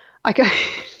 I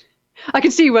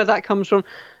can see where that comes from.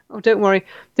 Oh, don't worry.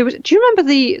 Do you remember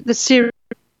the series?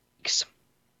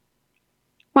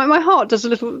 My heart does a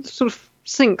little sort of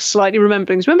sinks slightly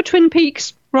remembering. Remember Twin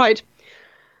Peaks? Right.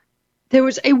 There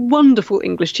was a wonderful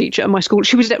English teacher at my school.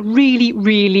 She was a really,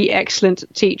 really excellent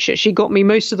teacher. She got me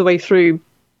most of the way through.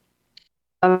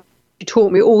 She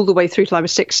taught me all the way through till I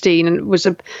was 16, and was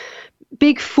a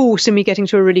big force in me getting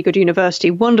to a really good university.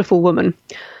 Wonderful woman.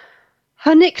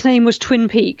 Her nickname was Twin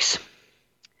Peaks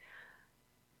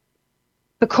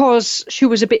because she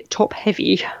was a bit top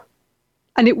heavy,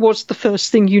 and it was the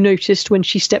first thing you noticed when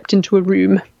she stepped into a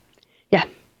room. Yeah.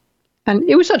 And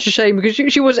it was such a shame, because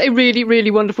she was a really, really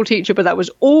wonderful teacher, but that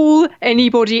was all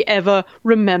anybody ever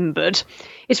remembered.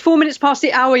 It's 4 minutes past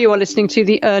the hour. You are listening to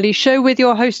The Early Show with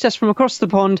your hostess from across the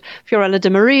pond, Fiorella De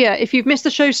Maria. If you've missed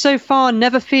the show so far,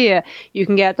 never fear. You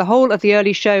can get the whole of The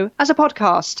Early Show as a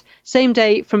podcast, same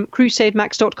day from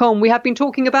crusademax.com. We have been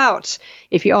talking about,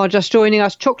 if you are just joining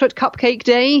us, Chocolate Cupcake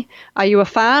Day. Are you a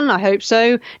fan? I hope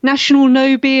so. National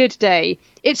No Beard Day.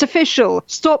 It's official.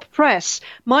 Stop press.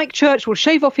 Mike Church will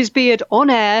shave off his beard on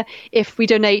air if we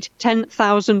donate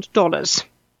 $10,000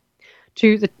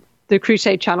 to the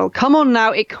Crusade channel. Come on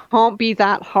now, it can't be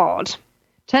that hard.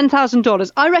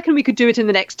 $10,000. I reckon we could do it in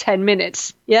the next 10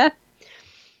 minutes. Yeah?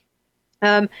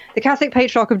 The Catholic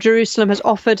Patriarch of Jerusalem has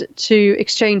offered to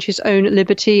exchange his own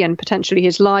liberty and potentially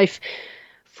his life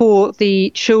for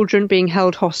the children being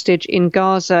held hostage in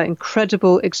Gaza.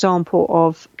 Incredible example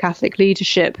of Catholic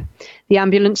leadership. The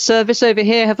ambulance service over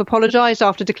here have apologised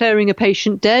after declaring a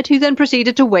patient dead, who then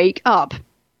proceeded to wake up.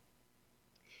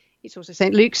 It's also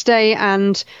St. Luke's Day,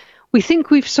 and We think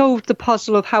we've solved the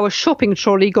puzzle of how a shopping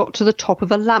trolley got to the top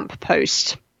of a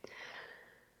lamppost.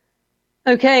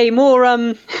 Okay,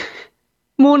 more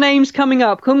names coming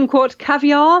up. Kumquat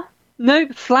caviar?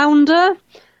 Nope. Flounder?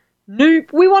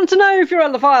 Nope. We want to know if you're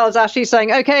on the files, Ashley's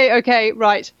saying. Okay,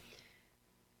 right.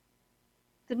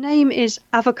 The name is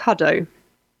avocado.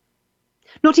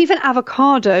 Not even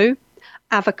avocado,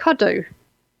 avocado.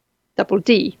 Double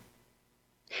D.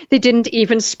 They didn't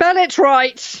even spell it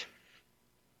right.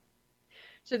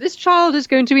 So this child is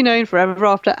going to be known forever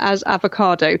after as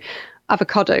avocado.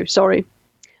 Avocado, sorry.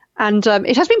 And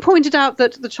it has been pointed out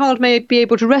that the child may be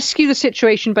able to rescue the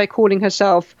situation by calling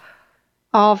herself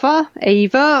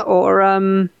Ava,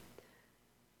 or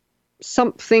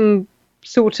something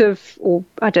sort of, or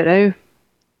I don't know,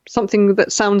 something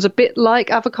that sounds a bit like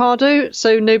avocado,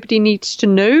 so nobody needs to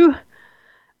know.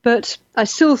 But I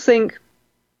still think...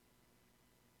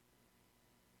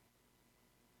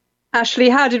 Ashley,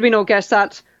 how did we not guess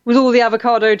that? With all the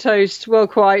avocado toast, well,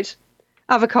 quite.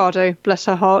 Avocado, bless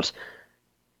her heart.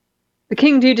 The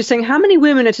King Dude is saying, how many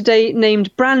women are today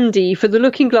named Brandy for the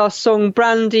Looking Glass song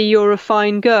Brandy, You're a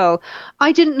Fine Girl?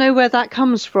 I didn't know where that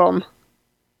comes from.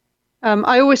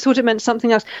 I always thought it meant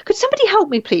something else. Could somebody help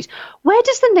me, please? Where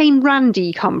does the name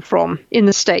Randy come from in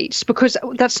the States? Because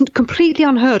that's completely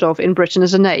unheard of in Britain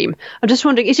as a name. I'm just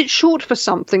wondering, is it short for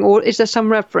something, or is there some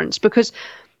reference? Because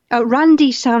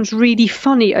Randy sounds really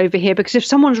funny over here, because if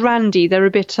someone's Randy, they're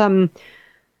a bit, well,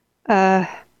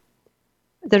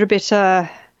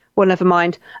 never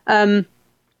mind.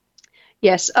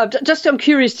 Yes, I'm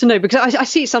curious to know, because I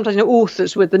see it sometimes in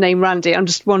authors with the name Randy. I'm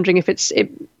just wondering if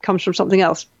it comes from something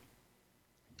else.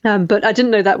 But I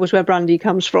didn't know that was where Brandy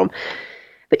comes from.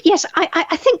 But yes,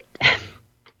 I think...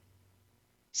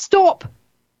 Stop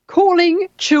calling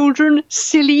children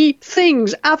silly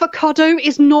things. Avocado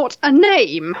is not a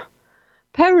name.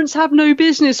 Parents have no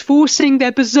business forcing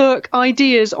their berserk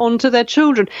ideas onto their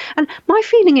children. And my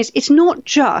feeling is it's not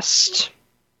just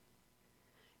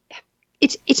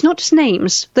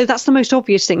names, though that's the most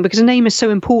obvious thing, because a name is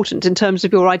so important in terms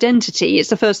of your identity. It's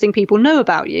the first thing people know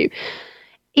about you.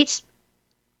 It's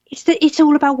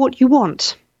all about what you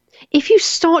want. If you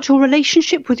start your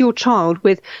relationship with your child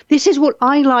with, this is what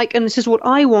I like and this is what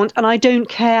I want, and I don't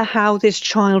care how this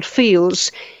child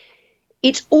feels,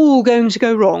 it's all going to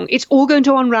go wrong. It's all going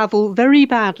to unravel very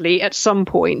badly at some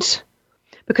point.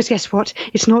 Because guess what?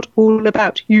 It's not all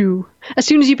about you. As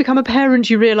soon as you become a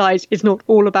parent, you realise it's not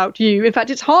all about you. In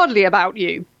fact, it's hardly about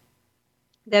you.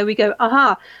 There we go.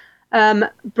 Aha.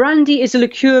 Brandy is a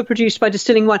liqueur produced by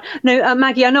distilling wine. No,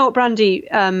 Maggie, I know what brandy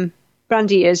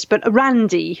is, but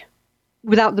Randy,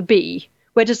 without the B,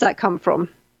 where does that come from?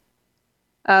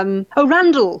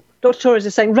 Randall. Dr. Torres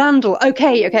is saying Randall.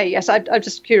 Okay, yes, I'm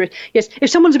just curious. Yes, if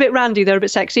someone's a bit randy, they're a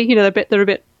bit sexy. You know, they're a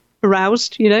bit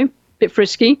aroused. You know, a bit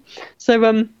frisky.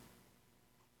 So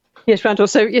yes, Randall.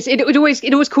 So yes, it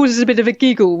always causes a bit of a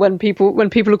giggle when people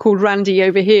are called Randy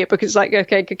over here, because it's like,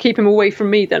 okay, keep him away from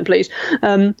me then, please.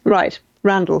 Right,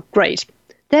 Randall, great.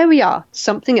 There we are.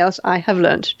 Something else I have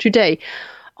learnt today.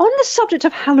 On the subject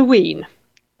of Halloween,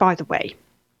 by the way,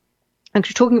 and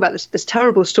you're talking about this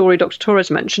terrible story Dr. Torres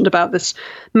mentioned about this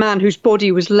man whose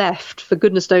body was left for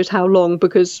goodness knows how long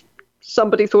because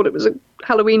somebody thought it was a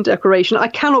Halloween decoration. I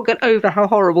cannot get over how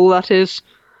horrible that is.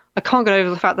 I can't get over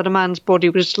the fact that a man's body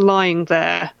was lying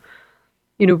there,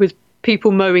 you know, with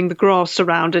people mowing the grass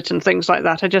around it and things like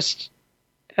that.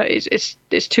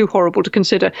 It's too horrible to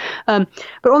consider. But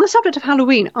on the subject of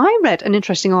Halloween, I read an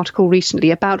interesting article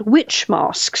recently about witch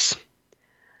masks.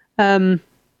 And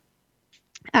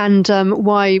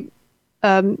why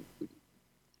the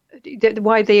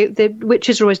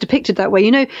witches are always depicted that way.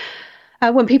 You know,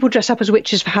 when people dress up as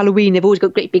witches for Halloween, they've always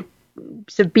got great big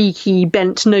sort of beaky,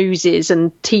 bent noses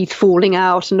and teeth falling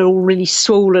out, and they're all really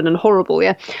swollen and horrible.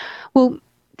 Yeah, well,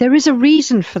 there is a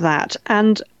reason for that,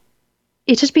 and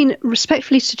it has been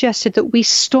respectfully suggested that we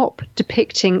stop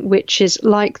depicting witches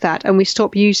like that, and we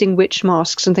stop using witch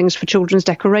masks and things for children's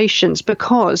decorations,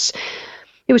 because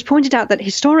it was pointed out that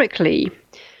historically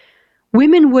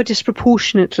women were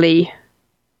disproportionately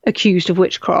accused of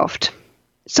witchcraft.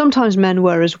 Sometimes men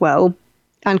were as well.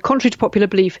 And contrary to popular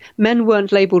belief, men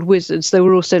weren't labelled wizards, they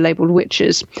were also labelled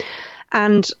witches.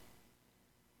 And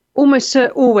almost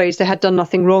always they had done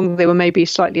nothing wrong. They were maybe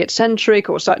slightly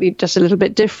eccentric or slightly just a little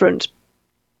bit different.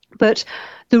 But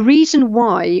the reason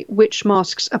why witch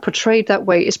masks are portrayed that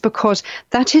way is because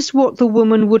that is what the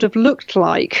woman would have looked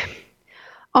like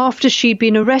after she'd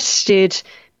been arrested,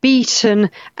 beaten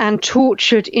and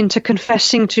tortured into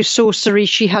confessing to sorcery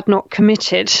she had not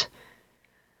committed.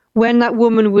 When that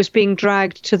woman was being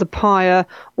dragged to the pyre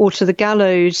or to the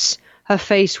gallows, her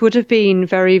face would have been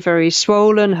very, very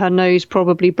swollen, her nose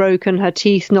probably broken, her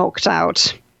teeth knocked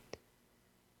out.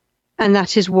 And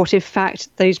that is what, in fact,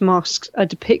 those masks are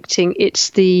depicting.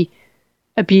 It's the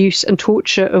abuse and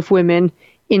torture of women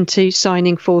into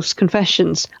signing false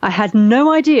confessions. I had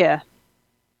no idea.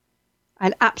 I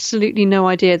had absolutely no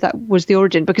idea that was the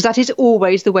origin, because that is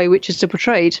always the way witches are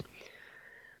portrayed.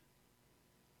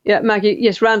 Yeah, Maggie.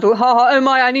 Yes, Randall. Ha ha. Oh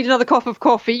my, I need another cup of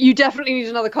coffee. You definitely need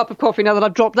another cup of coffee now that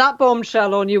I've dropped that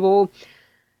bombshell on you all.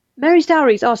 Mary's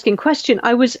Dowry's asking question.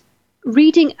 I was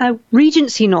reading a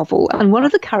Regency novel, and one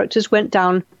of the characters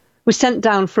was sent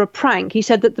down for a prank. He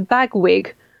said that the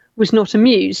bagwig was not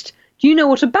amused. Do you know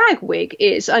what a bagwig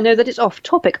is? I know that it's off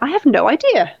topic. I have no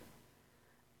idea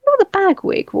what the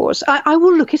bagwig was. I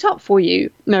will look it up for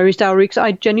you, Mary's Dowry, because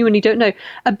I genuinely don't know.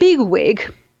 A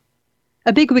bigwig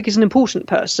is an important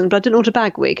person, but I don't know what a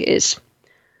bagwig is.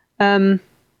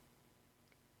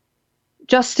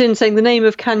 Justin saying the name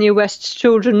of Kanye West's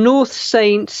children: North,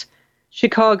 Saint,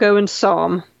 Chicago, and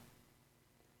Psalm.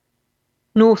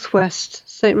 Northwest,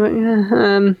 Saint.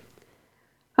 I'm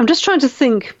just trying to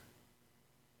think.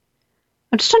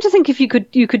 If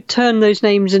you could turn those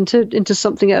names into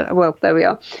something. Well, there we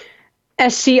are.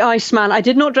 SC Iceman. I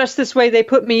did not dress this way. They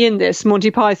put me in this.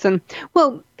 Monty Python.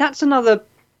 Well, that's another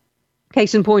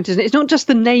case in point, isn't it? It's not just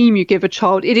the name you give a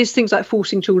child. It is things like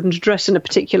forcing children to dress in a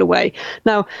particular way.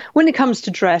 Now, when it comes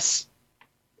to dress,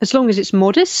 as long as it's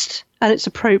modest and it's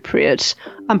appropriate,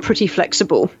 I'm pretty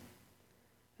flexible.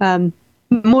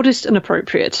 Modest and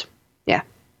appropriate. Yeah,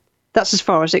 that's as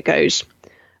far as it goes.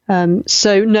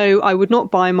 So no, I would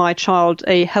not buy my child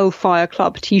a Hellfire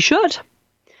Club t-shirt,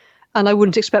 and I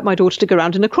wouldn't expect my daughter to go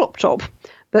around in a crop top.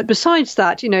 But besides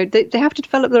that, they have to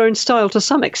develop their own style to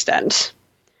some extent.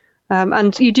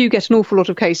 And you do get an awful lot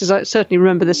of cases. I certainly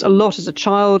remember this a lot as a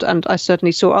child, and I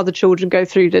certainly saw other children go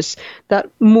through that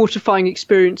mortifying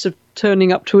experience of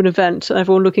turning up to an event and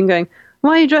everyone looking, going,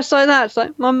 "Why are you dressed like that?" It's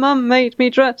like, "My mum made me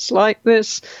dress like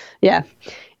this." Yeah,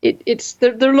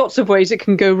 there are lots of ways it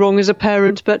can go wrong as a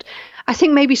parent, but I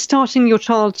think maybe starting your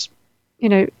child's,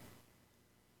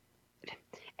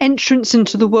 entrance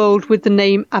into the world with the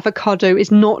name Avocado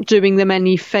is not doing them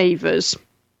any favours.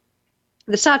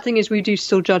 The sad thing is we do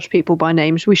still judge people by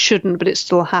names. We shouldn't, but it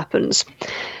still happens.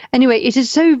 Anyway, it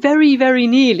is so very, very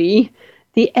nearly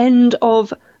the end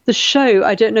of the show.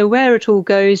 I don't know where it all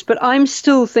goes, but I'm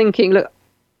still thinking, look,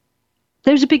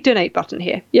 there's a big donate button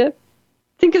here, yeah?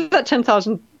 Think of that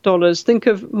 $10,000. Think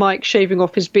of Mike shaving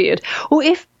off his beard. Or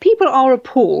if people are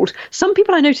appalled, some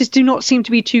people I notice do not seem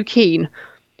to be too keen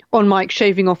on Mike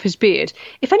shaving off his beard.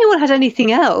 If anyone has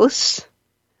anything else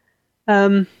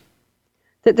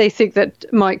that they think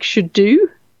that Mike should do,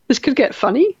 this could get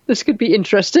funny. This could be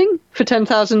interesting for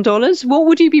 $10,000. What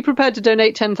would you be prepared to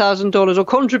donate $10,000 or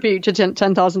contribute to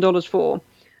 $10,000 for?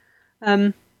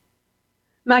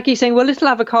 Maggie saying, well, Little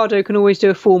Avocado can always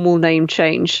do a formal name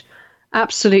change.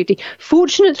 Absolutely.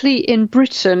 Fortunately, in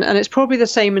Britain, and it's probably the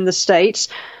same in the States,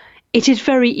 it is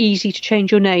very easy to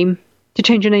change your name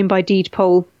by deed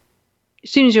poll. As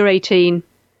soon as you're 18,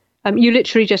 you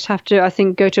literally just have to, I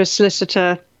think, go to a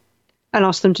solicitor and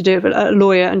ask them to do it, a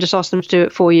lawyer, and just ask them to do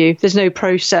it for you. There's no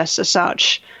process as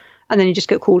such, and then you just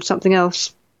get called something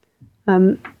else.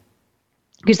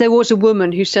 Because there was a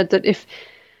woman who said that if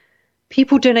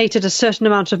people donated a certain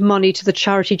amount of money to the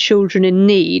charity Children in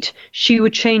Need, she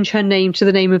would change her name to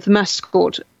the name of the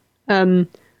mascot,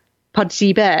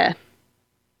 Pudsey Bear.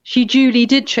 She duly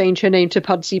did change her name to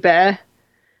Pudsey Bear,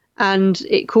 and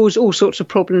it caused all sorts of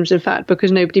problems, in fact,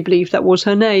 because nobody believed that was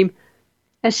her name.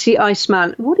 SC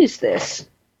Iceman, what is this?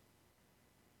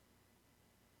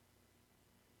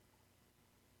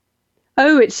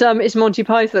 Oh, it's Monty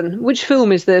Python. Which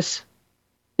film is this?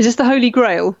 Is this the Holy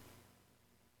Grail?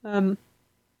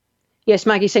 Yes,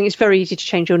 Maggie's saying it's very easy to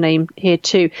change your name here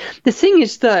too. The thing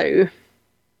is, though,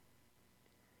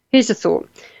 here's a thought.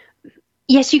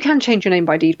 Yes, you can change your name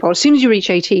by deed poll. As soon as you reach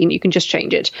 18, you can just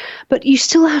change it. But you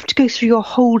still have to go through your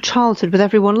whole childhood with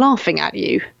everyone laughing at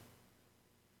you.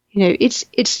 It's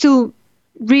still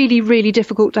really, really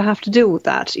difficult to have to deal with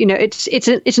that.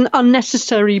 It's an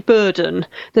unnecessary burden.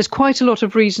 There's quite a lot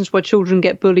of reasons why children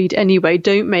get bullied anyway.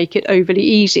 Don't make it overly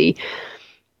easy.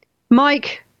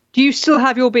 Mike, do you still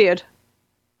have your beard?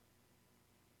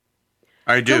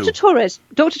 I do.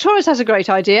 Dr. Torres has a great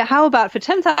idea. How about for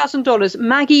 $10,000,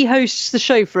 Maggie hosts the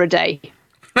show for a day?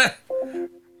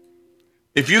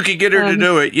 If you could get her to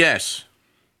do it, yes.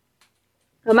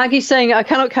 Well, Maggie's saying, I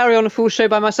cannot carry on a full show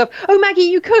by myself. Oh, Maggie,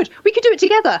 you could. We could do it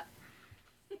together.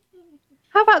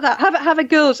 How about that? Have a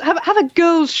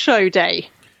girls show day.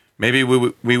 Maybe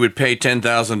we would pay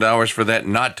 $10,000 for that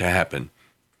not to happen.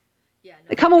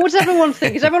 Come on, what does everyone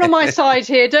think? Is everyone on my side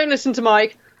here? Don't listen to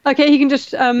Mike. Okay, he can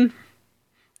just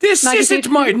This Maggie, isn't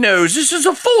my nose. This is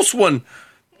a false one.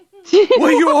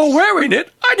 Well, you're all wearing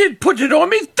it. I didn't put it on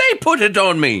me. They put it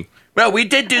on me. Well, we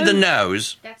did do the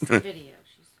nose. That's the video.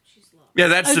 She's lost. Yeah,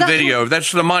 that's the video. That's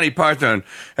for the Monty Python.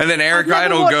 And then Eric I've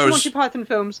never Idle watched goes. Monty Python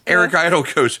films. Eric Idle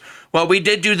goes. Well, we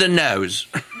did do the nose.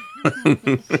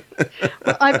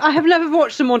 I have never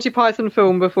watched a Monty Python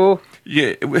film before.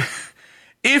 Yeah.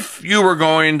 If you were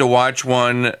going to watch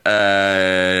one,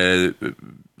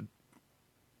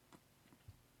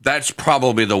 that's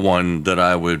probably the one that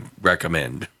I would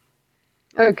recommend.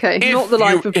 Okay, If not The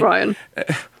Life of Brian.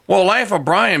 Well, Life of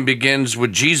Brian begins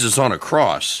with Jesus on a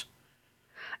cross.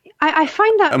 I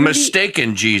find that A really...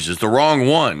 mistaken Jesus, the wrong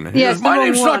one. Yes, My the wrong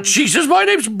name's one. not Jesus, my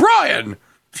name's Brian.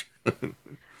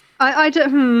 I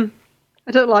don't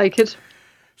like it.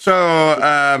 So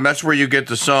that's where you get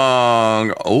the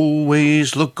song,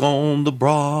 Always Look on the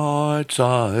Bright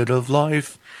Side of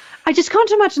Life. I just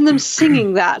can't imagine them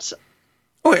singing that.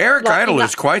 Oh, Eric Like Idle that-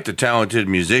 is quite the talented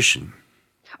musician.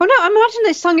 Oh no, I imagine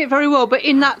they sung it very well, but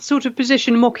in that sort of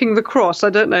position, mocking the cross. I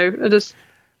don't know. I just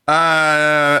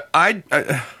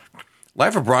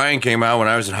Life of Brian came out when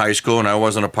I was in high school, and I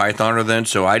wasn't a Pythoner then,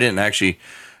 so I didn't actually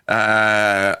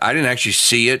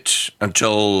see it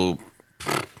until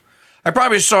I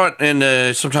probably saw it in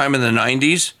sometime in the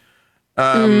 90s.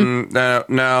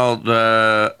 Now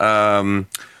the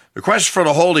Quest for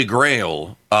the Holy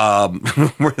Grail,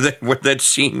 where that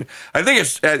scene, I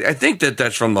think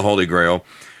that's from the Holy Grail,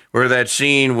 where that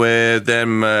scene with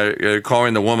them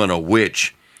calling the woman a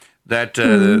witch. That's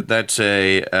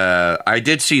I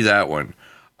did see that one.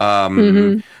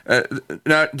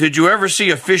 Now, did you ever see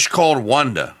A Fish Called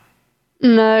Wanda?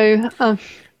 no.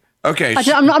 Okay,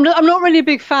 I'm not really a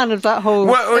big fan of that whole.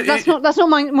 Well, that's not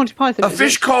my Monty Python. A is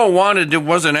Fish it? Called Wanda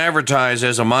wasn't advertised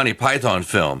as a Monty Python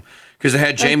film because it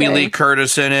had Jamie Okay. Lee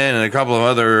Curtis in it and a couple of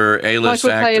other A-list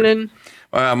Michael actors.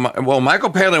 Palin.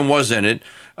 Michael Palin was in it.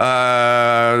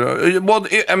 It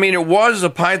was a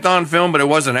Python film, but it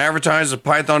wasn't advertised as a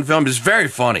Python film. It's very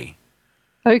funny.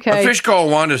 Okay. A Fish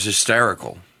Called Wanda is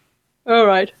hysterical. All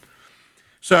right.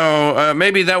 So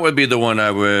maybe that would be the one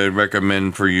I would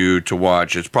recommend for you to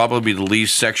watch. It's probably the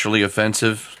least sexually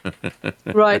offensive.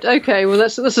 Right. Okay. Well,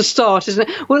 that's a start, isn't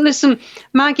it? Well, listen,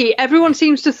 Maggie. Everyone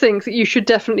seems to think that you should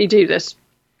definitely do this.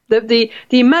 The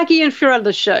Maggie and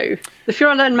Fiorella show, the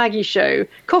Fiorella and Maggie show,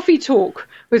 coffee talk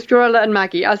with Fiorella and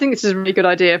Maggie. I think this is a really good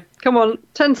idea. Come on,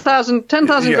 10,000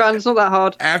 grand. It's not that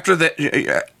hard. After they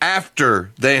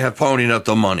have ponied up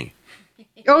the money.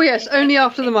 Oh yes, only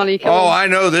after the money. Come on. I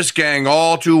know this gang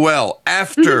all too well.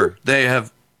 After they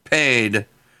have paid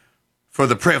for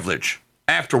the privilege.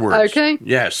 Afterwards. Okay.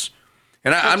 Yes.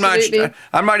 And I'm Absolutely.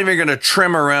 not even going to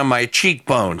trim around my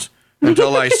cheekbones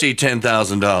until I see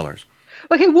 $10,000.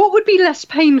 Okay, what would be less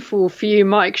painful for you,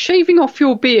 Mike? Shaving off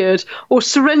your beard or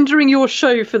surrendering your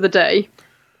show for the day?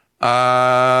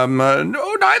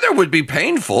 No, neither would be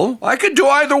painful. I could do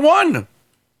either one.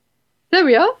 There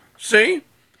we are. See?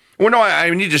 Well, no, I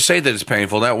need to say that it's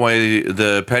painful. That way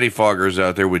the pettifoggers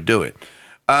out there would do it.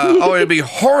 It'd be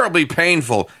horribly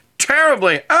painful.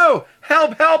 Terribly. Oh,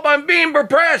 help, I'm being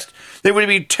repressed. It would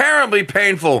be terribly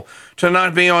painful to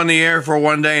not be on the air for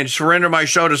one day and surrender my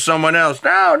show to someone else.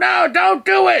 No, don't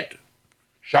do it.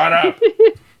 Shut up.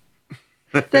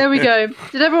 There we go.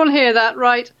 Did everyone hear that?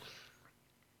 Right.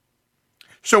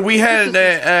 So we had,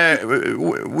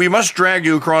 we must drag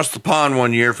you across the pond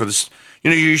one year for this.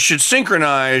 You should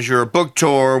synchronize your book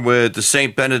tour with the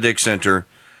St. Benedict Center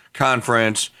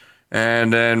conference,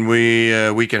 and then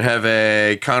we can have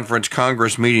a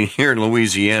congress meeting here in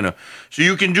Louisiana. So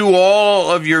you can do all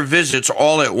of your visits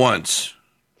all at once.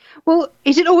 Well,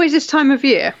 is it always this time of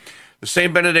year? The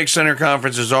St. Benedict Center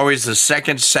conference is always the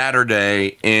second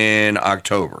Saturday in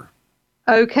October.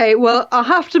 Okay, well, I'll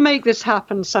have to make this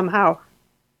happen somehow.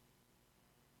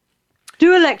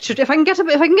 Do a lecture. If I can get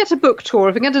a book tour,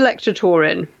 if I can get a lecture tour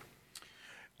in, it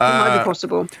might be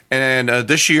possible. And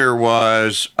this year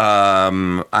was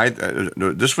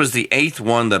this was the 8th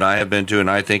one that I have been to, and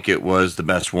I think it was the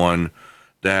best one.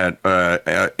 That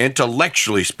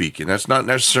intellectually speaking, that's not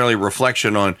necessarily a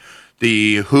reflection on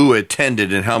who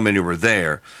attended and how many were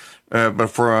there,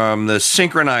 but from the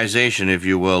synchronization, if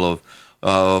you will,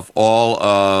 of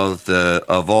all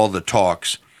the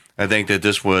talks. I think that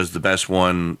this was the best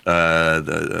one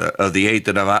of the 8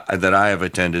 that I have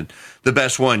attended, the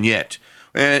best one yet.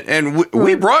 And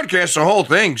we broadcast the whole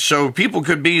thing, so people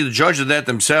could be the judge of that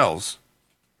themselves.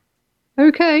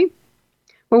 Okay.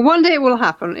 Well, one day it will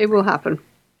happen. It will happen.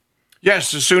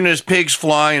 Yes, as soon as pigs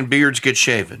fly and beards get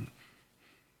shaven.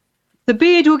 The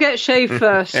beard will get shaved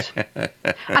first.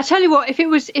 I tell you what, if it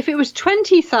was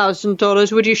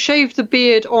 $20,000, would you shave the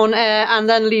beard on air and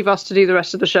then leave us to do the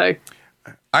rest of the show?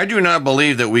 I do not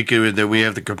believe that we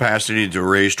have the capacity to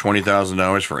raise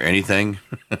 $20,000 for anything.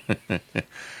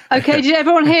 Okay, did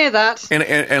everyone hear that? And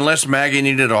unless Maggie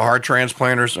needed a heart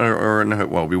transplant or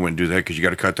well, we wouldn't do that because you got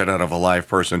to cut that out of a live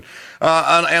person.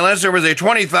 Unless there was a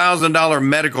 $20,000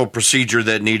 medical procedure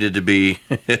that needed to be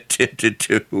attended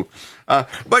to.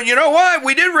 But you know what?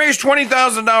 We did raise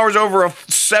 $20,000 over a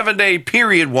 7-day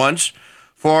period once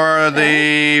for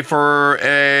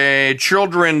a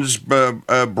children's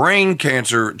brain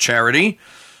cancer charity.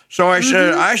 So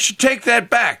I should take that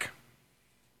back.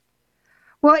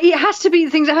 Well, it has to be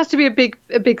things. It has to be a big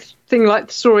thing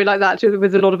like story like that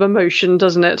with a lot of emotion,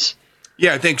 doesn't it?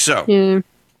 Yeah, I think so.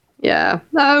 Yeah.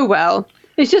 Oh well,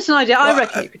 it's just an idea. I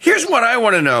reckon. Here's what I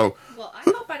want to know. Well, I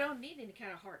hope I don't need any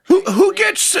kind of heart. Who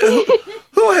gets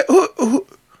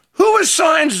who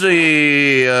assigns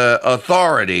the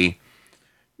authority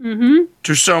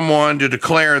to someone to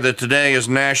declare that today is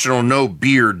National No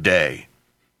Beard Day?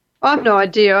 I have no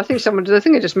idea. I think someone did. I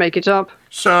think they just make it up.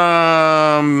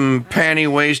 Some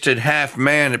panty-waisted half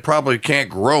man that probably can't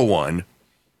grow one.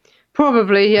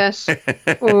 Probably, yes.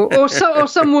 or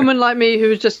some woman like me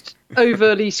who's just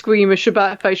overly squeamish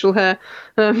about facial hair.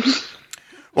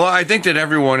 Well, I think that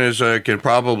everyone can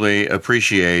probably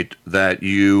appreciate that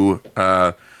you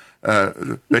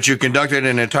conducted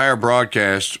an entire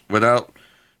broadcast without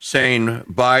saying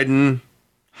Biden,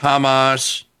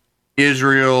 Hamas,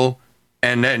 Israel,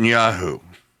 and Netanyahu.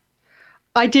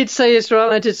 I did say Israel.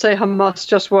 And I did say Hamas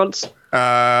just once.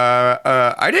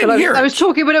 I didn't hear. I was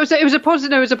talking, but it was a positive.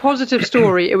 No, it was a positive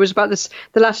story. It was about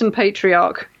the Latin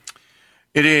patriarch.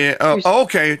 It is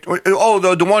okay. Oh,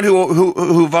 the one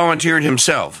who volunteered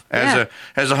himself as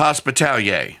a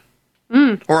hospitalier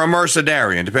or a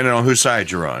mercenarian, depending on whose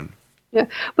side you're on. Yeah,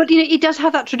 but it does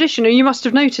have that tradition, and you must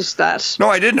have noticed that. No,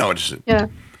 I did notice it. Yeah.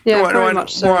 Yeah, very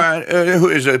much so. Who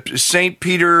is it? Saint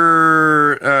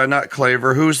Peter? Not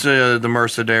Claver. Who's the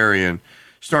mercenarian?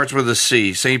 Starts with a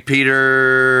C. Saint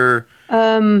Peter.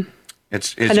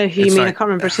 It's I know who you mean. I can't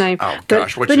remember his name. Oh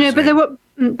gosh, what's his name? But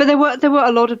there were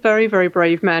a lot of very, very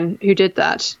brave men who did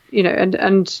that.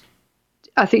 And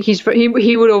I think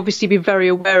he would obviously be very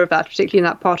aware of that, particularly in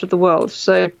that part of the world.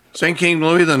 So Saint King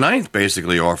Louis IX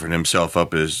basically offered himself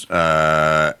up as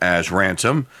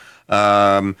ransom.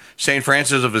 St.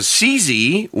 Francis of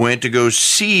Assisi went to go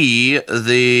see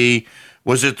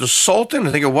was it the Sultan?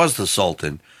 I think it was the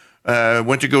Sultan.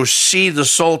 Went to go see the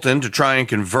Sultan to try and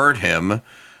convert him.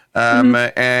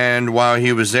 And while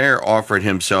he was there, offered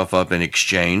himself up in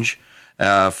exchange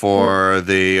for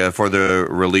the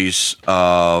release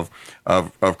of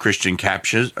Christian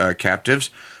captives.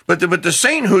 But the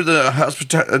saint who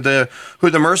the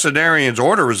mercenarians'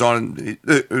 order was on,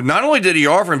 not only did he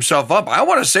offer himself up, I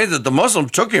want to say that the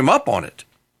Muslims took him up on it.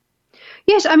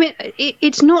 Yes, I mean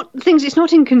it's not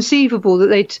inconceivable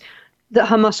that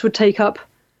Hamas would take up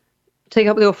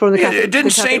the offer on the Catholic.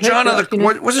 Didn't Saint John of the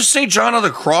was it Saint John of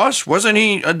the Cross? Wasn't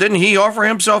he? Didn't he offer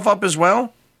himself up as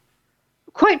well?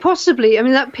 Quite possibly. I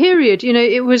mean, that period,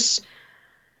 it was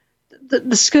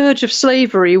the scourge of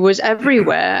slavery was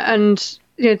everywhere, and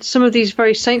some of these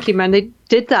very saintly men, they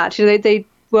did that. They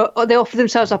offered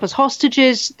themselves up as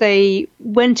hostages. They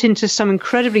went into some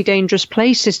incredibly dangerous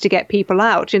places to get people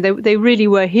out. They really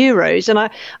were heroes, and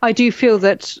I do feel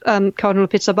that Cardinal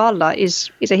Pizzaballa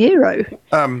is a hero.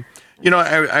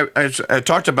 I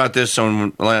talked about this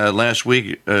on last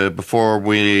week before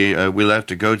we left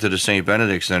to go to the St.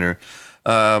 Benedict Center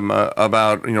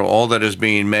about all that is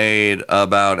being made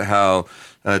about how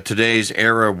today's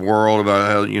Arab world, about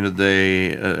how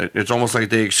it's almost like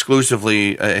they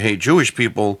exclusively hate Jewish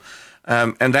people,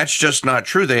 and that's just not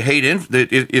true. They hate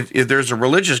if there's a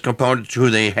religious component to who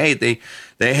they hate, they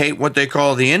hate what they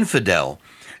call the infidel.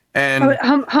 And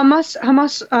Hamas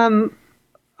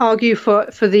argue for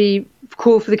the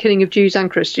call for the killing of Jews and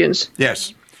Christians.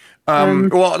 Yes.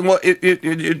 Well,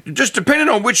 it just depending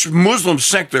on which Muslim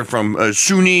sect they're from,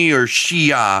 Sunni or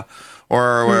Shia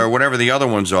or whatever the other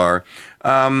ones are.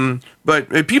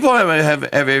 But people have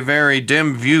a very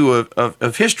dim view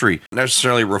of history, not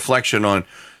necessarily reflection on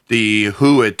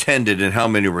who attended and how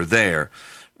many were there,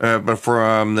 but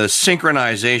from the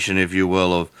synchronization, if you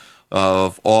will,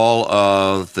 of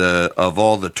all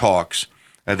the talks.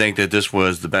 I think that this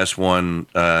was the best one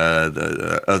of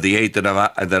the 8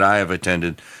 that I have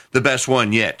attended, the best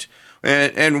one yet.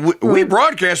 And we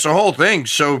broadcast the whole thing,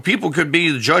 so people could be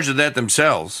the judge of that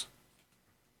themselves.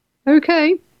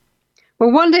 Okay.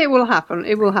 Well, one day it will happen.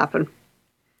 It will happen.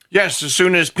 Yes, as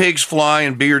soon as pigs fly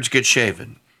and beards get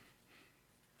shaven.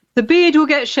 The beard will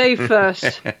get shaved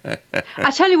first.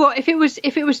 I tell you what, if it was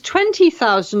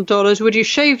 $20,000, would you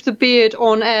shave the beard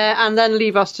on air and then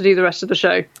leave us to do the rest of the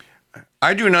show?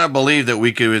 I do not believe that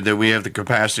we have the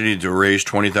capacity to raise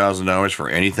 $20,000 for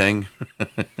anything.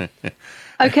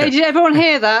 Okay, did everyone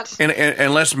hear that?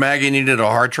 Unless Maggie needed a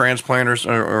heart transplant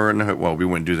or well, we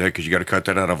wouldn't do that because you got to cut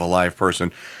that out of a live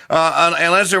person.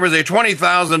 Unless there was a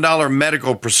 $20,000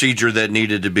 medical procedure that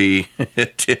needed to be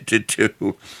attended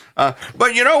to.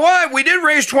 But you know what? We did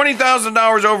raise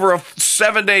 $20,000 over a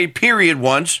 7-day period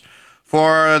once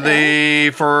for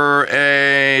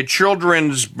a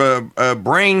children's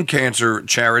brain cancer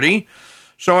charity.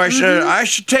 So I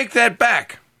should take that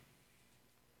back.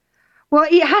 Well,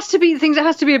 it has to be things. It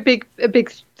has to be a big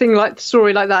thing like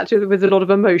story like that with a lot of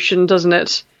emotion, doesn't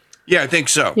it? Yeah, I think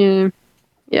so.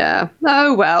 Yeah.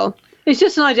 Oh well, it's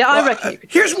just an idea. Well, I reckon.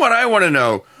 Here's what I want to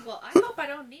know. Well, I hope I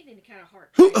don't need any kind of heart.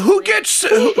 Who gets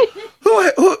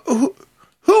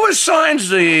who assigns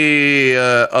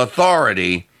the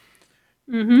authority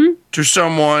to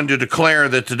someone to declare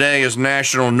that today is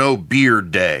National No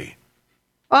Beard Day?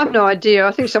 I have no idea.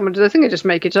 I think they just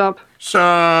make it up.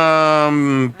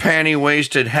 Some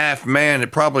panty-waisted half man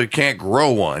that probably can't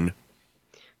grow one.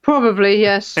 Probably,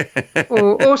 yes.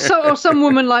 or some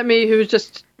woman like me who's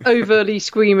just overly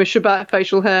squeamish about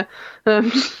facial hair.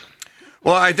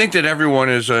 Well, I think that everyone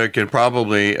can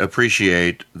probably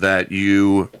appreciate that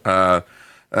you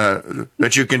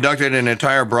conducted an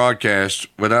entire broadcast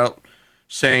without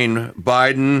saying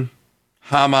Biden,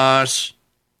 Hamas,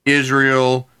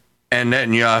 Israel, and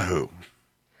Netanyahu.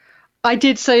 I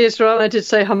did say Israel. I did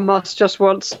say Hamas just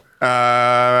once.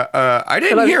 I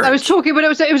didn't hear it. I was talking, but it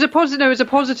was a positive. No, it was a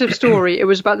positive story. It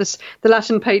was about the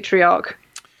Latin patriarch.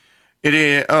 It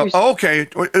is okay.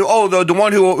 Oh, the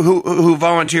one who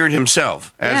volunteered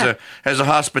himself as a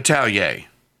hospitalier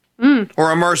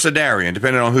or a mercenarian,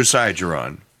 depending on whose side you're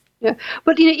on. Yeah,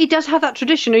 but he does have that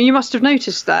tradition, and you must have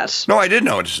noticed that. No, I did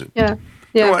notice it. Yeah.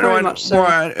 Yeah, very much so.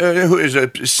 Who is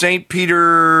it? St.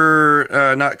 Peter,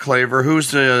 not Claver.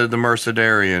 Who's the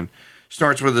mercenarian?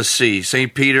 Starts with a C.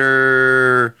 St.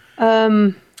 Peter. I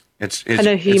know who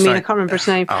you mean. I can't remember his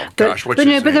name. Oh gosh, what's his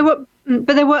name? But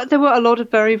there were a lot of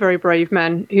very, very brave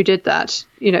men who did that.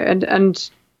 And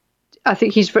I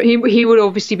think he would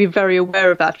obviously be very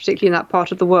aware of that, particularly in that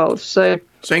part of the world. So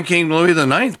St. King Louis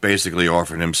IX basically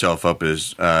offered himself up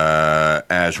as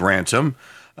ransom.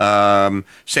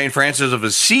 St. Francis of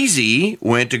Assisi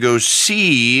went to go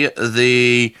see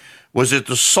was it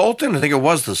the Sultan? I think it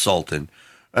was the Sultan.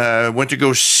 Went to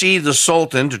go see the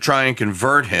Sultan to try and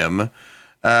convert him.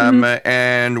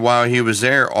 And while he was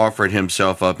there, offered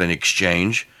himself up in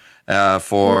exchange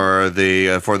for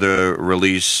the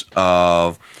release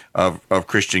of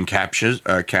Christian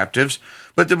captives.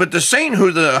 But the saint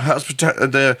who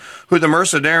the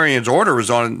mercenarians' order was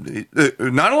on,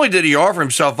 not only did he offer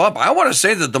himself up, I want to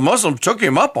say that the Muslims took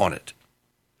him up on it.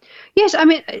 Yes, I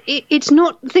mean it's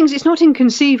not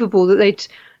inconceivable that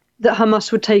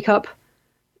Hamas would take up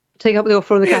the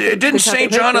offer on the Catholic. Didn't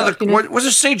Saint John of the was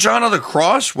it Saint John of the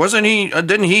Cross? Wasn't he?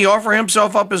 Didn't he offer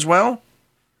himself up as well?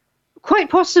 Quite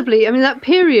possibly. I mean, that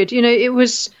period, it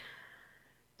was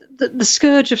the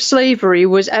scourge of slavery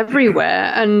was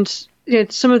everywhere, and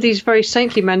some of these very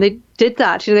saintly men, they did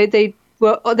that. They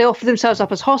offered themselves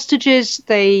up as hostages.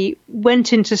 They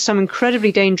went into some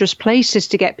incredibly dangerous places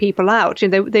to get people out.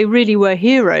 They really were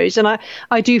heroes, and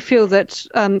I do feel that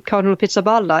Cardinal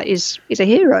Pizzaballa is a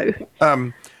hero.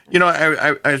 I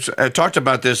talked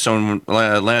about this on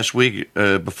last week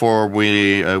before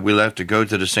we left to go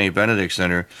to the St. Benedict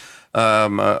Center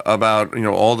about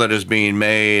all that is being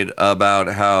made about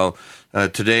how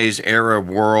today's Arab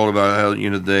world, about how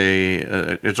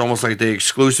it's almost like they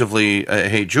exclusively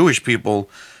hate Jewish people,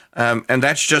 and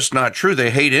that's just not true. They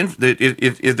hate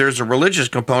if there's a religious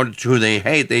component to who they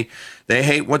hate, they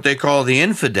hate what they call the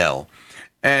infidel.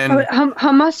 And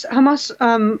Hamas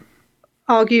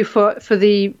argue for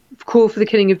the call for the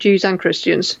killing of Jews and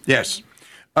Christians. Yes.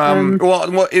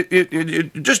 Well,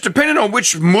 it just depending on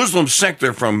which Muslim sect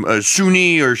they're from,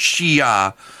 Sunni or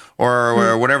Shia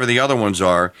or whatever the other ones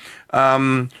are.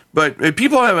 But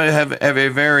people have a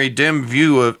very dim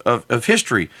view of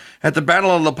history. At the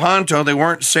Battle of Lepanto, they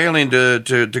weren't sailing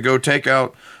to go take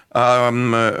out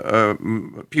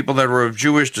people that were of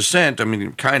Jewish descent. I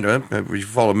mean, kind of. If you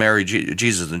follow Mary,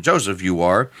 Jesus, and Joseph, you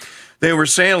are. They were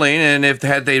sailing, and if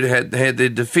they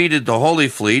defeated the Holy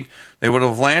Fleet, they would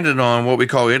have landed on what we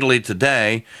call Italy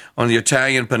today, on the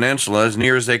Italian peninsula, as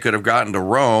near as they could have gotten to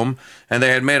Rome. And they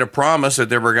had made a promise that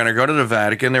they were going to go to the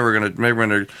Vatican. They were going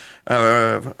to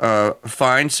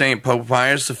find Saint Pope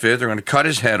Pius V. They're going to cut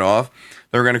his head off.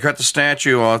 They were going to cut the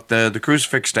statue off, the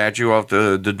crucifix statue off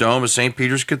the dome of St.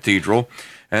 Peter's Cathedral,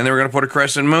 and they were going to put a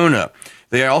crescent moon up.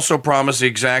 They also promised the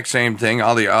exact same thing.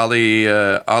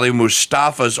 Ali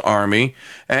Mustafa's army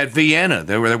at Vienna.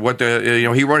 They were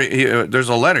he wrote. There's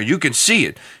a letter. You can see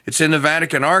it. It's in the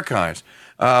Vatican archives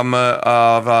of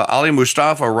Ali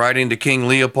Mustafa writing to King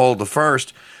Leopold I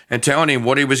and telling him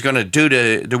what he was going to do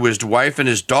to his wife and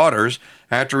his daughters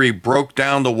after he broke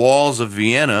down the walls of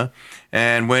Vienna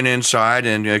and went inside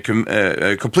and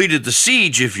completed the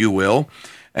siege, if you will,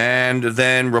 and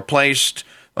then replaced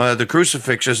the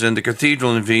crucifixes in the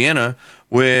cathedral in Vienna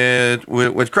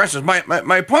with crescents.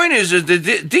 My point is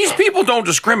that these people don't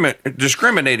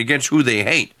discriminate against who they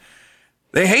hate.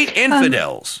 They hate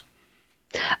infidels.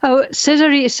 Oh,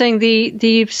 Cesare is saying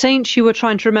the saint you were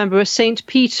trying to remember was Saint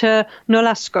Peter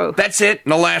Nolasco. That's it,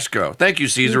 Nolasco. Thank you,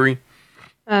 Cesare.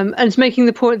 And it's making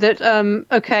the point that,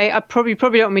 I probably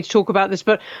don't want me to talk about this,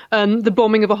 but the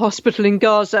bombing of a hospital in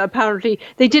Gaza, apparently,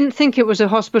 they didn't think it was a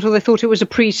hospital, they thought it was a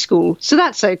preschool. So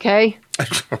that's okay.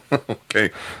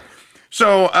 Okay.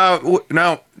 So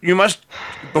now, you must,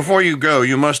 before you go,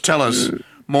 you must tell us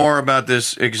more about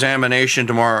this examination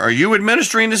tomorrow. Are you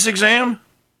administering this exam?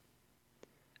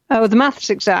 Oh, the maths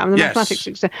exam, Yes. mathematics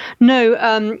exam.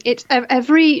 No, it's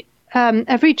every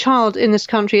child in this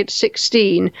country at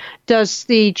 16 does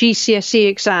the GCSE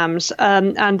exams,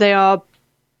 and they are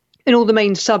in all the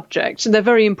main subjects, and they're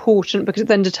very important because it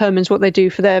then determines what they do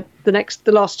for the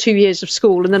last 2 years of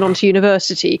school and then on to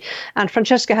university. And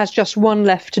Francesca has just one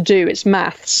left to do. It's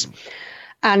maths,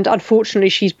 and unfortunately,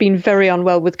 she's been very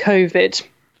unwell with COVID.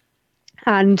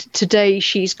 And today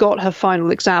she's got her final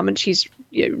exam, and she's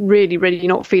really, really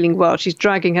not feeling well. She's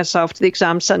dragging herself to the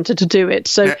exam centre to do it.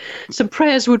 So some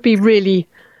prayers would be really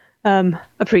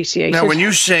appreciated. Now, when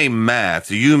you say math,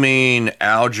 do you mean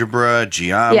algebra,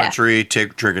 geometry,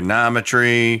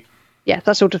 trigonometry? Yeah,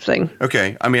 that sort of thing.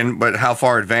 Okay. I mean, but how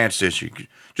far advanced is she?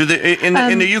 Do they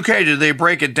in the UK? Do they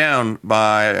break it down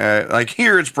by like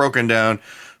here? It's broken down.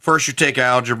 First, you take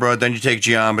algebra, then you take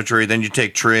geometry, then you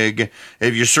take trig.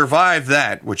 If you survive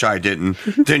that, which I didn't,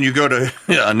 then you go to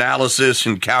analysis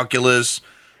and calculus.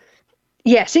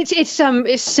 Yes, it's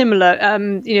similar.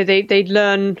 They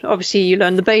learn, obviously you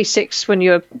learn the basics when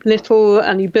you're little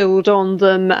and you build on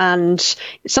them, and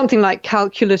something like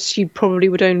calculus you probably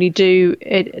would only do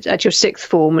at your sixth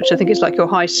form, which I think is like your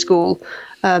high school.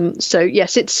 So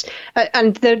yes, it's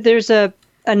and there's a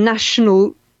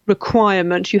national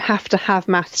requirement. You have to have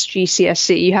maths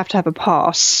GCSE. You have to have a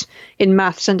pass in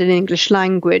maths and in English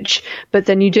language, but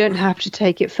then you don't have to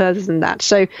take it further than that.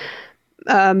 So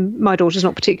my daughter's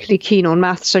not particularly keen on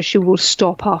maths, so she will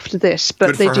stop after this,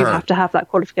 but they do have to have that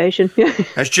qualification.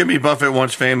 As Jimmy Buffett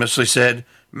once famously said,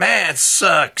 math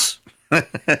sucks.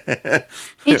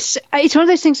 It's one of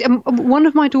those things. One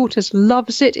of my daughters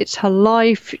loves it. It's her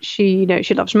life. She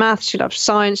loves maths, she loves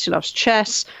science, she loves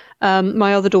chess.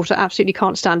 My other daughter absolutely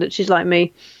can't stand it. She's like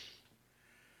me.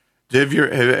 Have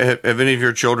any of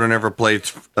your children ever played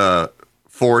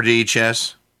 4D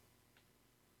chess?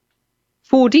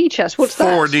 4D chess? What's that?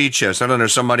 4D chess. I don't know.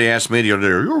 Somebody asked me the other day,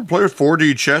 you ever play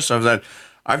 4D chess? I was like,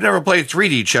 I've never played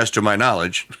 3D chess to my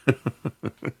knowledge.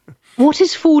 What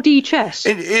is 4D chess?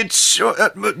 It's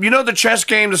the chess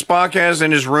game that Spock has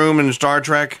in his room in Star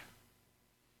Trek?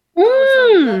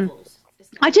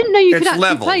 I didn't know you could actually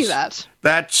levels. play that.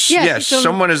 Yes.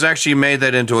 Someone has actually made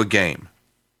that into a game.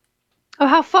 Oh,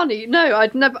 how funny! No, I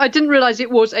didn't realize it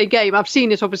was a game. I've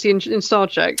seen it obviously in Star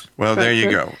Trek. Well, there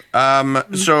you go.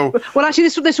 Well, actually,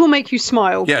 this will make you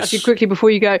smile. Yes. Actually, quickly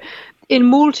before you go, in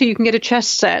Malta you can get a chess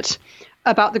set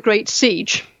about the Great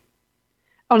Siege.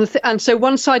 And so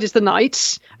one side is the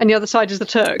knights and the other side is the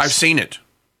Turks. I've seen it.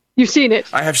 You've seen it?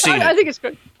 I have seen it. I think it's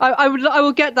great. I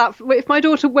will get that. If my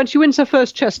daughter, when she wins her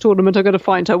first chess tournament, I'm going to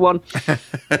find her one.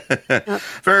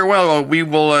 Very well. We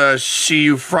will see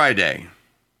you Friday.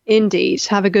 Indeed.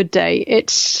 Have a good day.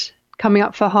 It's coming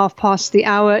up for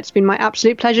hour. It's been my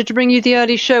absolute pleasure to bring you the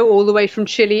early show all the way from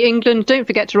Chile, England. Don't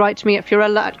forget to write to me at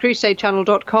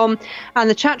fiorella@crusadechannel.com. And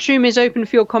the chat room is open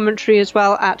for your commentary as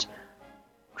well at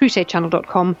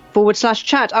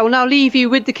crusadechannel.com/chat. I will now leave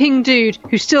you with the King Dude,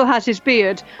 who still has his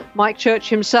beard, Mike Church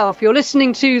himself. You're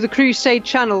listening to the Crusade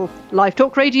Channel, live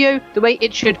talk radio the way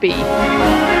it should be.